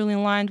got truly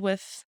aligned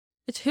with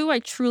it's who I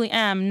truly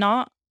am,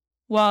 not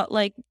what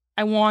like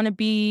I want to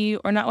be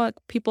or not what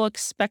people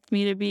expect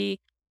me to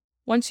be.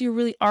 Once you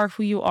really are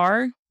who you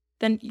are,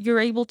 then you're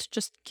able to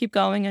just keep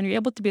going and you're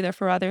able to be there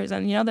for others.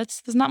 And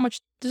there's not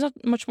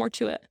much more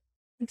to it.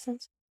 Makes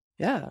sense?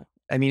 Yeah.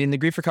 I mean, in the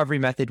grief recovery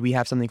method, we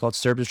have something called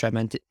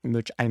SERBs,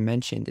 which I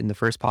mentioned in the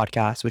first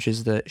podcast, which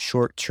is the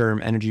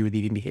short-term energy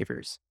relieving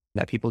behaviors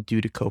that people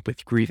do to cope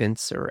with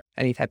grievance or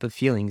any type of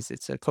feelings.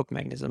 It's a coping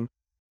mechanism.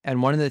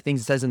 And one of the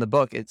things it says in the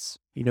book, it's,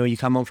 you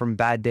come home from a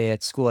bad day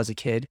at school as a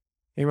kid,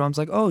 and your mom's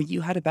like, oh,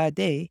 you had a bad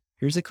day.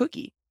 Here's a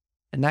cookie.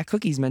 And that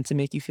cookie's meant to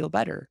make you feel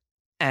better.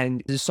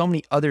 And there's so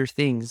many other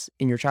things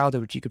in your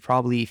childhood, which you could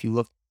probably, if you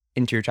look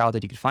into your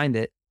childhood, you could find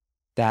it,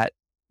 that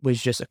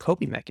was just a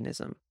coping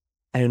mechanism.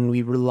 And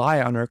we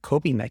rely on our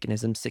coping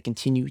mechanisms to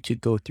continue to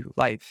go through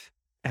life.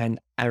 And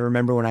I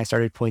remember when I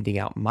started pointing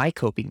out my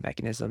coping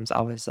mechanisms,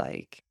 I was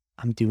like,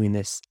 I'm doing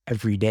this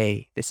every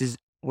day.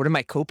 What am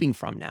I coping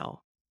from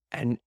now?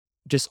 And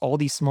just all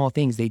these small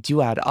things, they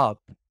do add up.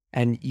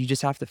 And you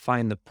just have to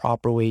find the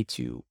proper way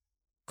to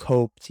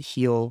cope, to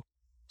heal.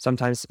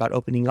 Sometimes it's about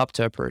opening up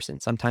to a person.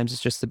 Sometimes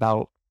it's just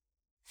about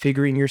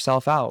figuring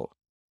yourself out.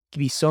 It could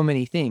be so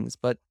many things,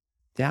 but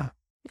yeah.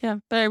 Yeah,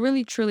 but I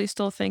really truly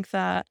still think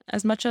that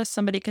as much as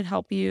somebody could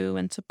help you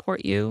and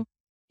support you,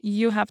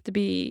 you have to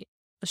be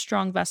a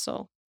strong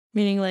vessel.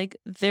 Meaning like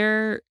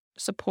their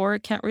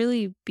support can't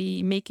really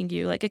be making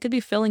you, like it could be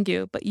filling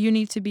you, but you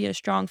need to be a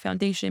strong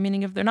foundation.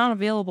 Meaning if they're not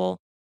available,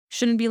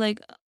 shouldn't be like,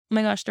 oh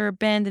my gosh, they're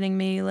abandoning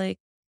me. Like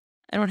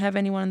I don't have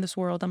anyone in this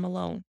world. I'm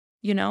alone.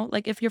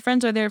 Like if your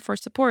friends are there for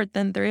support,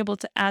 then they're able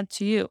to add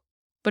to you.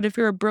 But if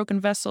you're a broken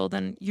vessel,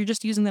 then you're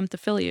just using them to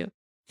fill you.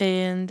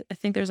 And I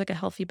think there's like a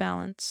healthy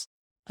balance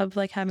of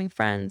like having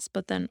friends,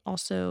 but then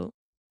also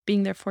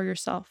being there for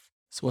yourself.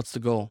 So what's the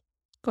goal?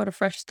 Go to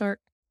fresh start.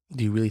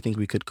 Do you really think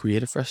we could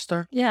create a fresh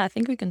start? Yeah, I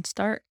think we can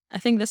start. I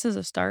think this is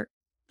a start.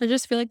 I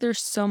just feel like there's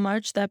so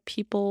much that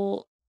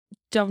people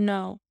don't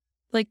know.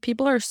 Like,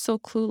 people are so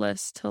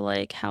clueless to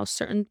like how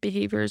certain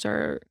behaviors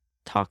are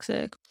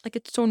toxic. Like,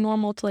 it's so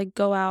normal to like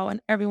go out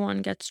and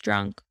everyone gets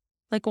drunk.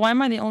 Like, why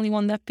am I the only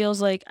one that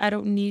feels like I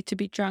don't need to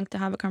be drunk to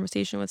have a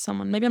conversation with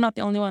someone? Maybe I'm not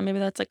the only one. Maybe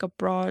that's like a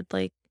broad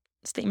like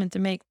statement to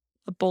make,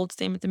 a bold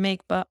statement to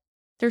make, but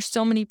there's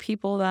so many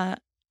people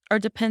that are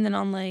dependent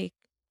on like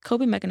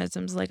coping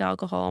mechanisms like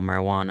alcohol,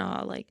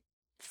 marijuana, like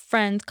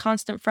friends,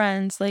 constant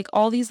friends, like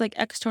all these like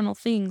external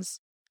things.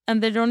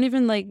 And they don't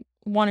even like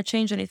want to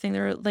change anything.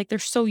 They're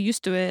so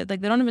used to it.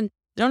 Like they don't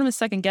even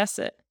second guess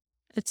it.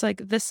 It's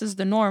like this is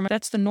the norm.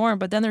 That's the norm.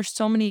 But then there's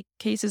so many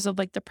cases of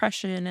like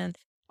depression and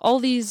all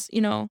these,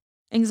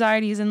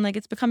 anxieties, and like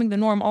it's becoming the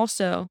norm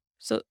also.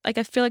 So like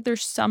I feel like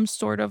there's some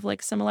sort of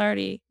like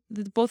similarity.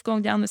 They're both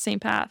going down the same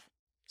path.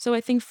 So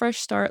I think fresh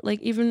start, like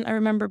even I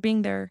remember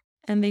being there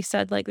and they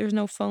said like there's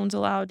no phones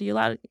allowed. You're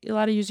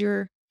allowed to use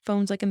your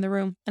phones like in the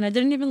room. And I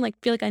didn't even like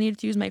feel like I needed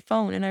to use my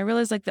phone. And I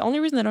realized like the only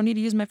reason I don't need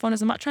to use my phone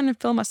is I'm not trying to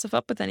fill myself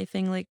up with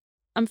anything. Like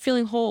I'm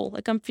feeling whole,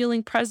 like I'm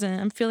feeling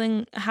present, I'm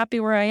feeling happy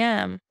where I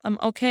am. I'm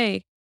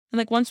okay. And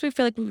like once we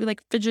feel like we're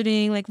like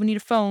fidgeting, like we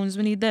need phones,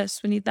 we need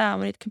this, we need that,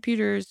 we need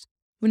computers,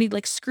 we need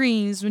like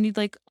screens, we need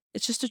like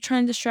it's just to try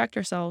and distract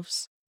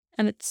ourselves.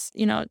 And it's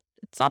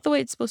not the way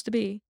it's supposed to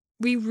be.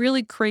 We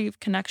really crave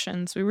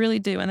connections. We really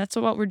do. And that's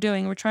what we're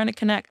doing. We're trying to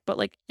connect, but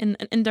like in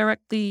an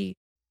indirectly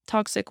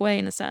toxic way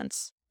in a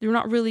sense. You're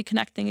not really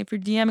connecting. If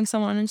you're DMing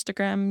someone on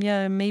Instagram,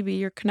 yeah, maybe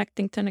you're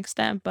connecting to an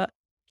extent, but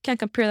you can't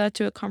compare that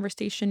to a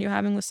conversation you're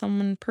having with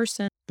someone in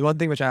person. The one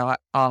thing which I'll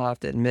have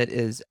to admit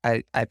is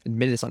I've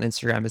admitted this on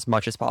Instagram as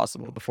much as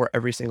possible before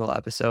every single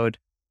episode,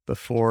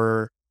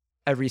 before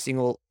every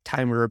single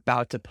time we're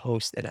about to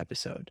post an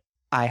episode.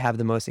 I have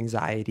the most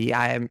anxiety.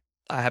 I'm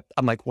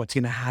like, what's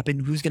going to happen?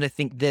 Who's going to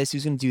think this?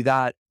 Who's going to do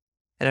that?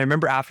 And I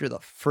remember after the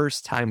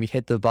first time we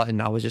hit the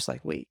button, I was just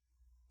like, wait,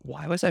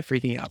 why was I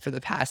freaking out for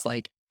the past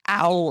like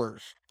hour?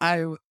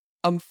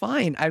 I'm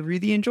fine. I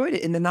really enjoyed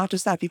it. And then not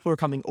just that, people were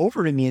coming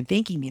over to me and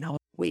thanking me. And I was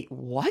like, wait,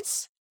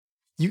 what?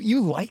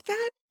 You like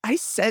that? I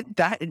said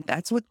that and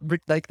that's what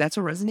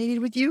resonated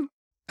with you?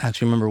 I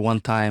actually remember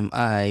one time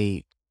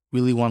I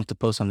really wanted to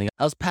post something.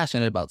 I was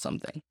passionate about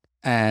something.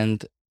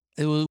 And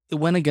it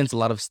went against a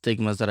lot of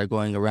stigmas that are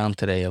going around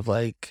today of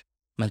like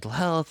mental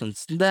health and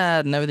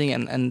that and everything.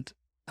 And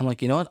I'm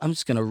like, you know what? I'm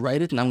just going to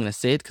write it and I'm going to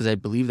say it because I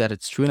believe that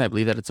it's true and I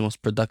believe that it's the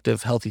most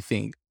productive, healthy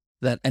thing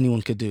that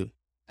anyone could do.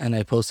 And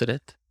I posted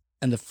it.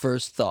 And the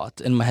first thought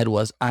in my head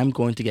was, I'm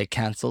going to get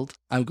canceled.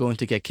 I'm going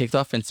to get kicked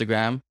off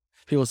Instagram.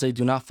 People say,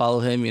 do not follow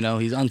him.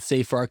 He's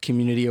unsafe for our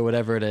community or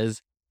whatever it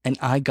is. And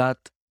I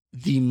got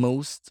the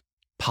most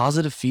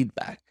positive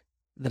feedback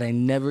that I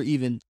never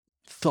even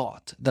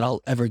thought that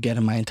I'll ever get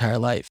in my entire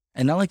life.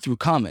 And not like through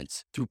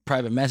comments, through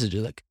private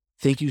messages. Like,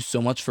 thank you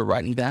so much for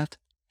writing that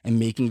and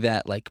making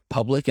that like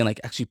public and like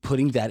actually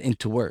putting that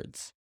into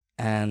words.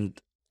 And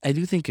I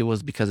do think it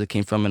was because it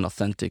came from an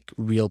authentic,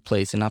 real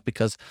place and not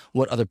because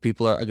what other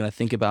people are going to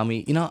think about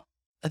me.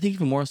 I think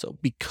even more so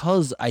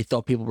because I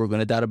thought people were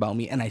going to doubt about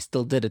me and I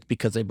still did it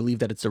because I believe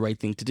that it's the right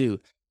thing to do.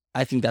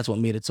 I think that's what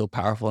made it so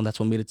powerful and that's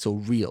what made it so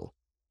real.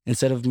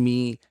 Instead of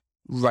me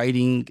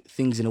writing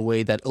things in a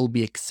way that will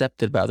be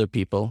accepted by other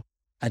people,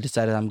 I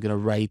decided I'm going to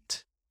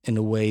write in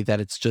a way that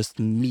it's just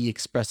me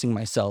expressing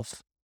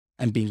myself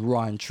and being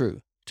raw and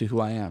true to who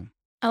I am.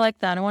 I like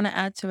that. I want to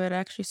add to it. I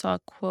actually saw a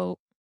quote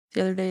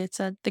the other day. It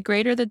said, the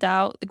greater the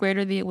doubt, the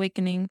greater the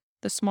awakening.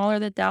 The smaller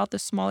the doubt, the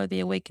smaller the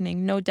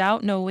awakening. No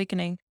doubt, no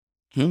awakening.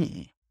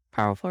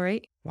 Powerful,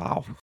 right?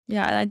 Wow.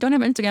 Yeah, I don't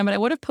have Instagram, but I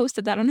would have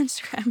posted that on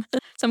Instagram. So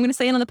I'm going to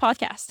say it on the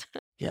podcast.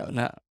 Yeah,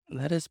 no,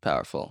 that is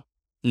powerful.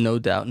 No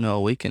doubt, no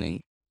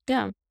awakening.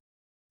 Yeah.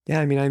 Yeah,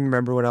 I mean, I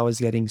remember when I was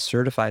getting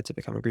certified to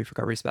become a grief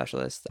recovery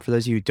specialist. For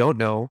those of you who don't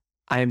know,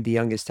 I am the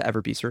youngest to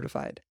ever be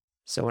certified.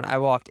 So when I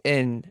walked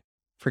in,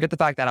 forget the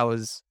fact that I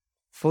was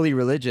fully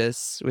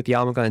religious with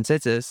yarmulke and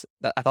tzitzis.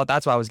 I thought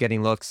that's why I was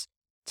getting looks,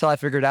 till I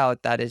figured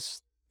out that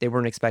they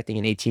weren't expecting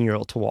an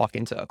 18-year-old to walk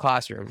into a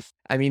classroom.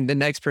 I mean, the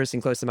next person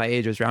close to my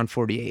age was around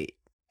 48,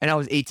 and I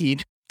was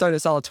 18. Started a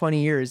solid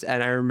 20 years,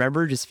 and I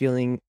remember just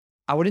feeling,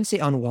 I wouldn't say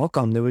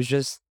unwelcome. There was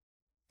just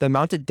the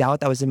amount of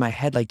doubt that was in my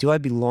head. Like, do I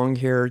belong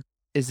here?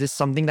 Is this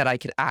something that I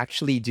could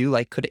actually do?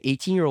 Like, could an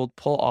 18-year-old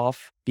pull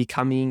off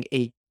becoming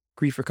a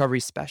grief recovery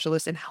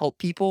specialist and help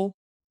people?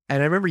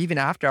 And I remember even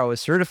after I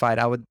was certified,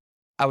 I would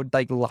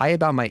like lie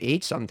about my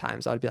age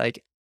sometimes. I'd be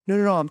like,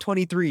 no, I'm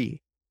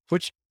 23,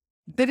 which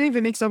didn't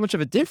even make so much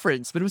of a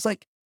difference. But it was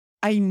like,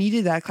 I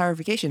needed that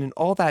clarification and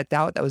all that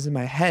doubt that was in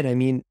my head. I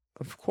mean,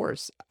 of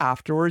course,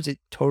 afterwards, it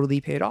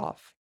totally paid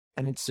off.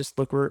 And it's just,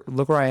 look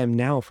where I am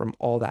now from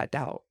all that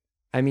doubt.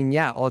 I mean,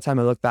 yeah, all the time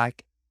I look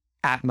back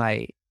at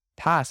my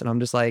past and I'm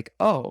just like,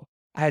 oh,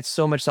 I had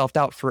so much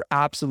self-doubt for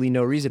absolutely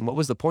no reason. What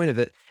was the point of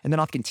it? And then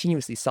I'll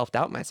continuously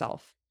self-doubt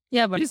myself.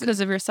 Yeah, but it's because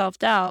of your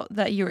self-doubt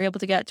that you were able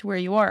to get to where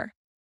you are.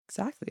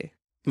 Exactly.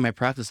 In my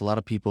practice, a lot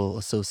of people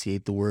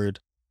associate the word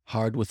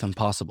hard with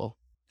impossible.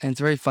 And it's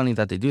very funny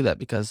that they do that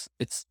because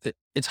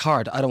it's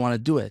hard. I don't want to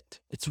do it.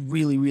 It's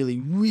really, really,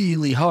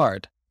 really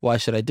hard. Why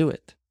should I do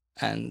it?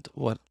 And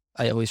what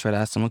I always try to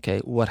ask them, okay,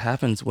 what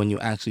happens when you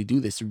actually do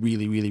this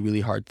really, really,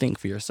 really hard thing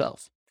for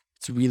yourself?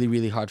 It's really,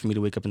 really hard for me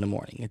to wake up in the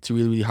morning. It's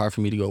really, really hard for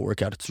me to go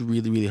work out. It's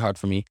really, really hard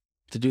for me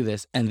to do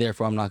this, and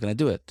therefore I'm not going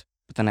to do it.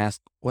 But then I ask,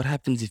 what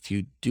happens if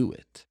you do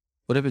it?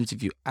 What happens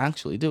if you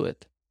actually do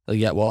it? Like,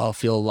 yeah, well, I'll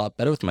feel a lot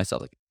better with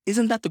myself. Like,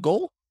 isn't that the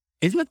goal?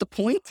 Isn't that the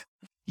point?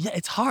 Yeah,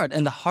 it's hard.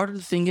 And the harder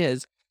the thing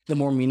is, the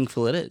more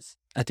meaningful it is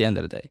at the end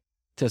of the day,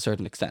 to a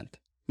certain extent.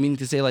 Meaning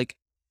to say, like,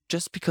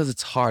 just because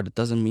it's hard, it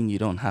doesn't mean you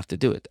don't have to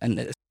do it.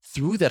 And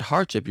through that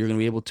hardship, you're going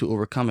to be able to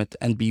overcome it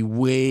and be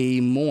way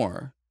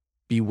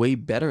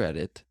better at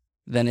it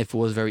than if it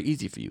was very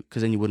easy for you,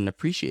 because then you wouldn't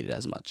appreciate it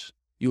as much.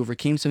 You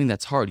overcame something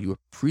that's hard. You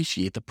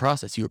appreciate the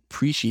process. You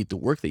appreciate the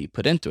work that you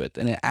put into it,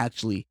 and it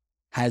actually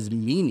has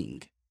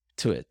meaning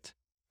to it.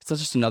 It's not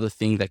just another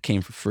thing that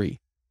came for free.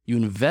 You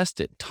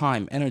invested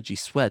time, energy,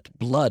 sweat,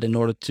 blood in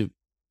order to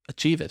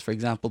achieve it. For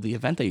example, the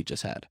event that you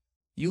just had.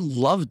 You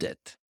loved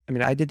it. I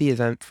mean, I did the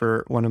event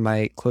for one of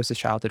my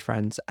closest childhood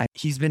friends.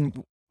 He's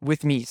been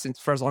with me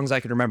for as long as I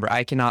can remember.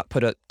 I cannot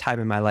put a time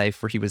in my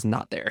life where he was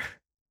not there.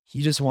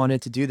 He just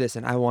wanted to do this,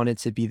 and I wanted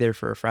to be there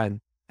for a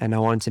friend, and I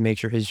wanted to make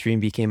sure his dream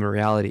became a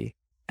reality.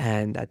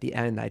 And at the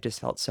end, I just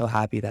felt so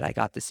happy that I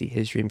got to see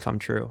his dream come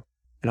true,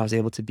 and I was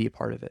able to be a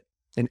part of it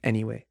in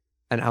any way.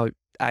 And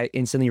I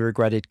instantly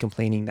regretted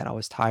complaining that I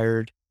was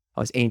tired, I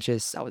was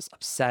anxious, I was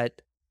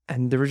upset,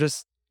 and there was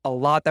just a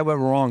lot that went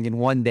wrong in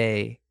one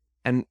day.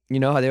 And you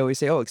know how they always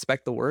say, oh,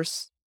 expect the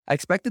worst? I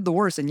expected the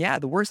worst, and yeah,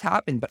 the worst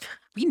happened, but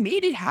we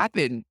made it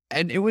happen,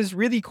 and it was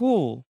really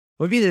cool.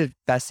 What would be the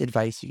best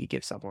advice you could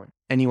give someone,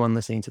 anyone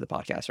listening to the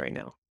podcast right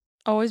now?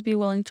 Always be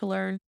willing to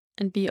learn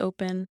and be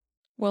open,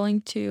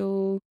 willing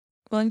to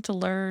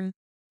learn,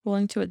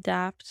 willing to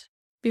adapt,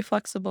 be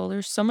flexible.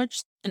 There's so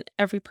much in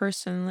every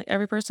person. Like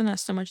every person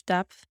has so much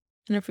depth.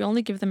 And if we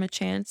only give them a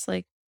chance,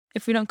 like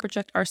if we don't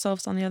project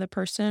ourselves on the other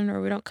person,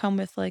 or we don't come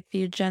with like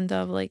the agenda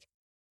of like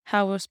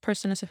how a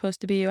person is supposed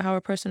to be, or how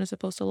a person is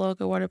supposed to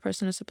look, or what a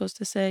person is supposed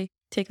to say,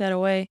 take that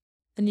away,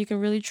 then you can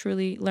really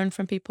truly learn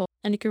from people,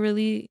 and you can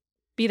really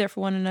be there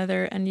for one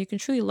another, and you can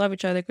truly love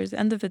each other, because at the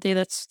end of the day,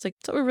 that's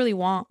what we really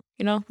want.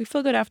 You know, we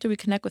feel good after we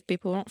connect with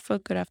people. We don't feel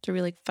good after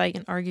we like fight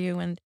and argue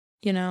and,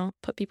 you know,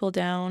 put people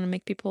down and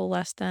make people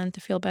less than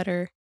to feel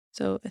better.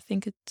 So I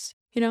think it's,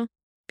 you know,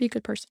 be a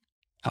good person.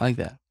 I like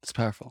that. It's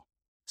powerful.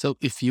 So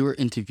if you were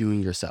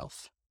interviewing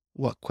yourself,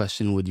 what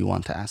question would you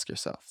want to ask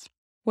yourself?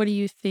 What do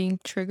you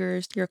think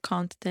triggers your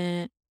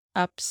constant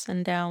ups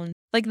and downs?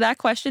 Like that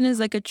question is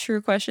like a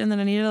true question that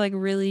I need to like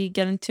really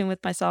get in tune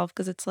with myself,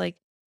 because it's like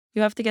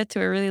you have to get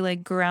to a really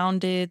like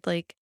grounded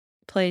like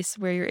place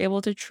where you're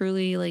able to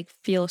truly like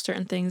feel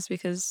certain things,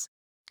 because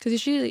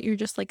usually you're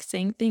just like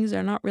saying things that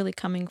are not really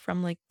coming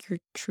from like your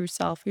true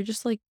self. You're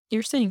just like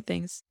you're saying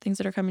things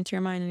that are coming to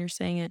your mind, and you're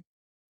saying it.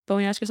 But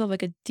when you ask yourself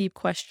like a deep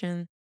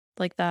question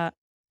like that,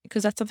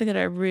 because that's something that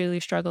I really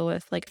struggle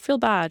with. Like I feel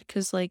bad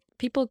because like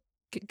people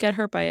get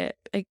hurt by it.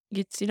 Like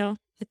it's, you know,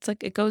 it's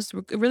like it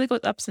really goes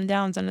ups and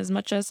downs. And as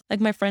much as like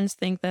my friends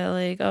think that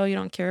like, oh, you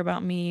don't care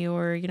about me,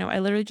 or, you know, I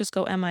literally just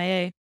go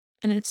MIA,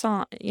 and it's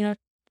not, you know,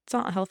 it's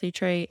not a healthy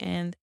trait.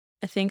 And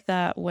I think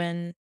my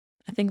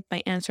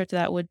answer to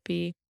that would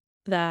be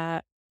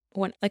that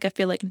when like I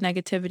feel like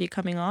negativity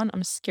coming on,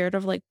 I'm scared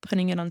of like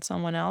putting it on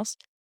someone else,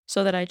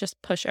 so that I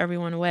just push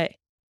everyone away.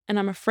 And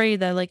I'm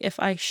afraid that like if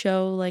I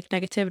show like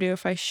negativity, or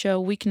if I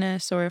show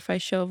weakness, or if I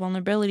show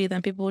vulnerability,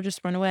 then people will just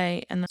run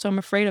away. And so I'm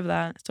afraid of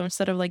that. So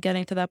instead of like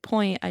getting to that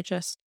point, I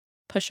just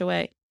push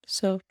away.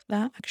 So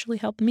that actually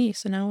helped me.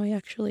 So now I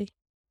actually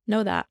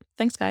know that.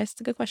 Thanks, guys.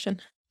 It's a good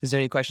question. Is there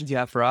any questions you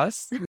have for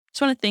us?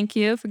 Just want to thank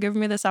you for giving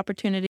me this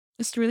opportunity.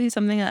 It's really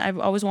something that I've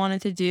always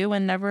wanted to do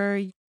and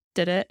never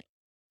did it.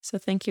 So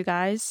thank you,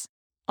 guys.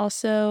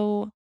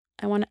 Also,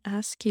 I want to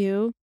ask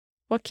you,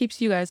 what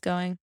keeps you guys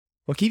going?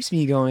 What keeps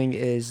me going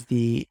is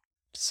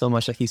so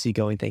much that keeps me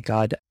going, thank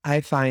God.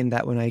 I find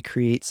that when I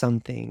create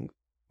something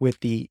with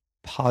the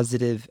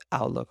positive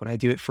outlook, when I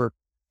do it for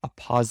a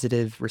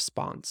positive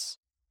response,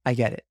 I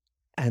get it.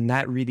 And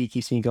that really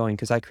keeps me going,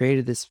 because I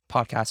created this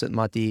podcast with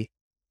Mati,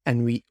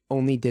 and we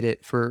only did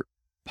it for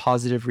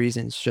positive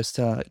reasons, just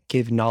to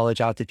give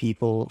knowledge out to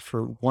people.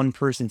 For one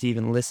person to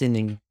even listen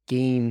and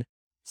gain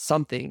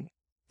something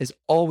is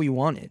all we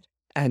wanted.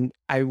 And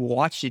I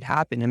watched it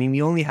happen. I mean,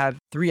 we only have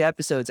 3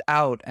 episodes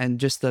out, and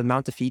just the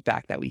amount of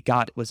feedback that we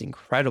got was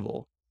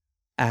incredible.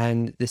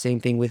 And the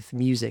same thing with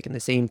music, and the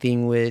same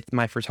thing with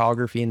my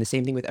photography, and the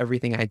same thing with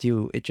everything I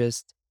do. It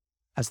just,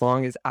 as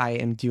long as I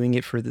am doing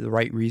it for the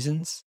right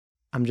reasons,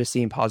 I'm just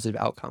seeing positive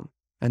outcome.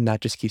 And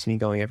that just keeps me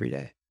going every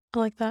day. I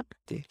like that.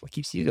 Dave, what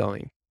keeps you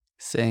going?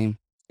 Same.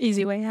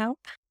 Easy way out.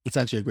 It's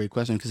actually a great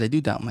question, because I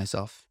do doubt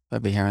myself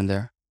every here and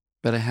there.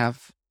 But I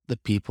have the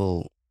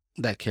people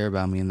that care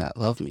about me and that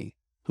love me,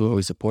 who are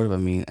always supportive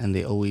of me, and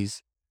they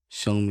always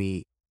show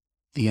me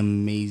the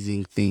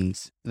amazing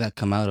things that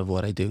come out of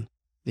what I do.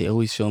 They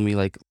always show me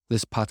like,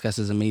 this podcast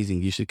is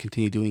amazing. You should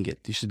continue doing it.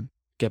 You should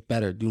get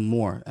better, do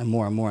more and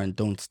more and more, and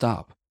don't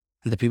stop.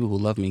 And the people who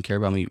love me and care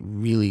about me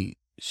really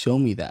show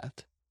me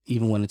that,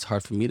 even when it's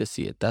hard for me to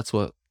see it. That's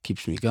what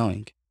keeps me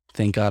going.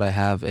 Thank God I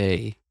have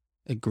a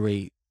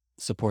great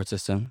support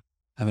system.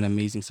 I have an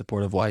amazing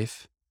supportive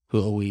wife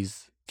who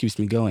always keeps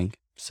me going.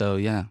 So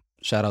yeah,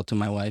 shout out to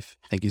my wife.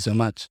 Thank you so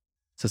much.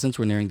 So since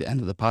we're nearing the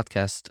end of the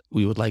podcast,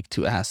 we would like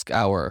to ask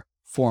our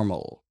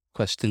formal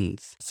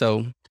questions.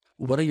 So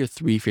what are your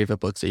 3 favorite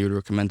books that you would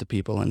recommend to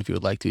people? And if you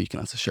would like to, you can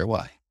also share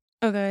why.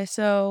 Okay,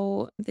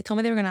 so they told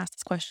me they were going to ask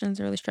this question. It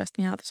really stressed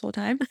me out this whole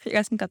time. You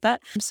guys can cut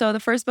that. So the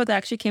first book that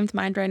actually came to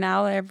mind right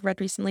now that I've read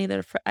recently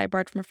that I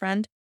borrowed from a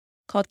friend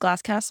called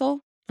Glass Castle.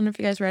 I don't know if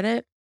you guys read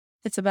it.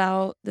 It's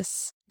about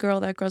this girl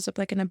that grows up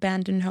like in an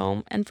abandoned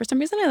home. And for some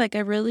reason, I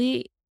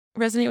really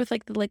resonate with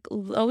like the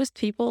lowest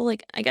people.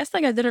 Like, I guess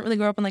like I didn't really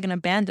grow up in like an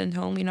abandoned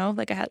home, you know?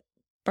 Like I had,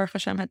 Baruch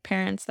Hashem, had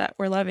parents that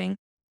were loving.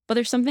 But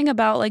there's something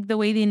about like the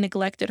way they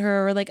neglected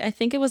her, or like I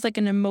think it was like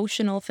an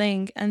emotional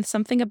thing, and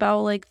something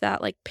about like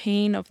that like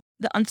pain of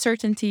the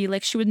uncertainty.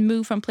 Like she would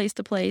move from place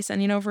to place,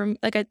 and you know,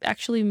 like I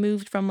actually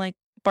moved from like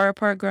Borough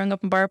Park, growing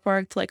up in Borough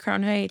Park, to like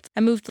Crown Heights. I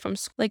moved from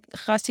like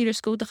Hasidic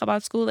school to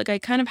Chabad school. Like I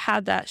kind of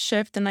had that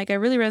shift, and like I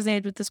really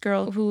resonated with this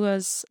girl who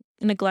was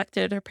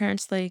neglected. Her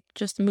parents like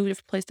just moved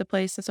from place to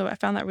place, and so I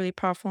found that really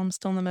powerful. I'm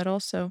still in the middle,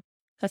 so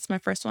that's my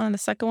first one. And the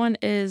second one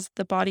is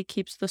The Body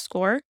Keeps the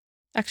Score.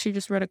 Actually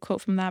just read a quote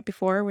from that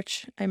before,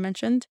 which I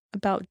mentioned,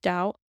 about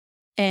doubt.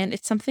 And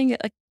it's something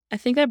like, I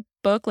think that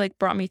book like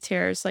brought me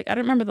tears. Like I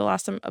don't remember the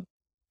last time a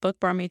book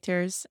brought me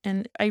tears,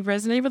 and I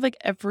resonated with like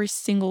every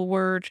single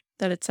word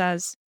that it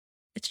says.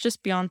 It's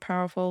just beyond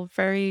powerful.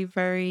 Very,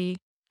 very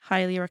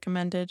highly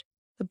recommended.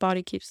 The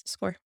Body Keeps the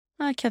Score.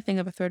 I can't think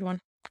of a third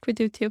one. Could we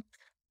do 2?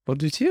 We'll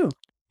do 2.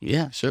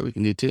 Yeah, sure, we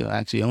can do 2. I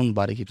actually own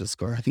Body Keeps the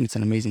Score. I think it's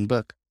an amazing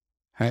book.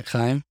 All right,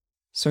 Chaim?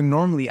 So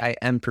normally I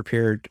am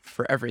prepared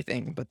for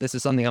everything, but this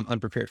is something I'm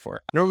unprepared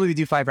for. Normally we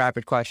do 5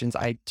 rapid questions.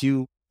 I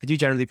do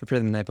generally prepare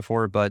them the night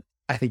before, but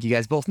I think you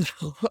guys both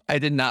know I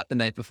did not the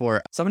night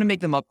before. So I'm going to make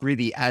them up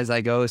really as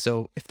I go.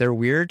 So if they're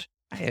weird,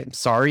 I am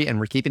sorry. And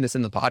we're keeping this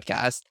in the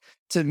podcast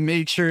to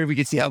make sure we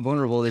can see how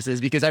vulnerable this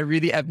is, because I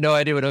really have no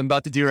idea what I'm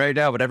about to do right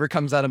now. Whatever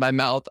comes out of my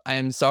mouth, I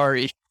am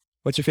sorry.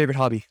 What's your favorite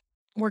hobby?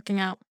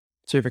 Working out.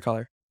 What's your favorite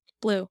color?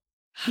 Blue.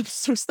 I'm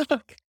so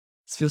stuck.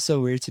 This feels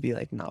so weird to be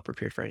like not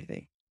prepared for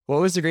anything. What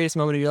was the greatest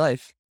moment of your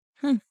life?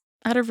 I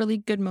had a really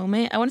good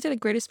moment. I want to say the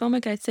greatest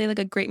moment. I'd say like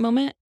a great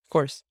moment. Of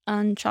course.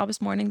 On Shabbos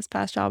mornings,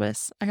 past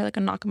Shabbos, I heard like a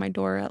knock on my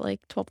door at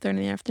like 12:30 in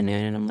the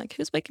afternoon, and I'm like,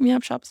 who's waking me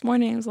up Shabbos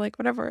morning? I was like,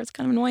 whatever, it's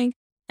kind of annoying.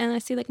 And I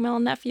see like my little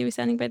nephew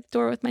standing by the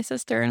door with my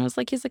sister, and it was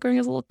like he's like wearing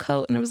his little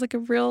coat, and it was like a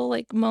real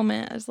like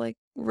moment. It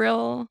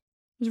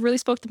really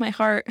spoke to my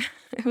heart.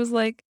 I was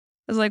like,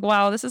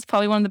 wow, this is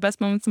probably one of the best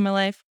moments in my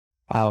life.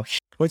 Wow.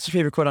 What's your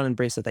favorite quote on a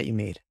bracelet that you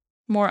made?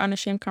 More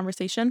unashamed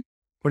conversation.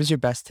 What is your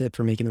best tip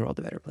for making the world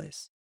a better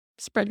place?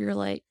 Spread your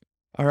light.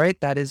 All right,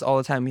 that is all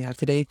the time we have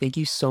today. Thank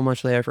you so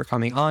much, Leah, for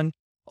coming on.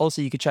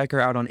 Also, you could check her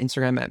out on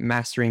Instagram at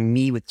Mastering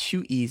Me with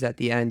 2 E's at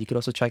the end. You could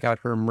also check out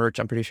her merch.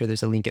 I'm pretty sure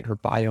there's a link in her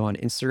bio on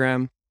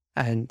Instagram.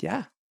 And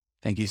yeah.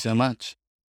 Thank you so much.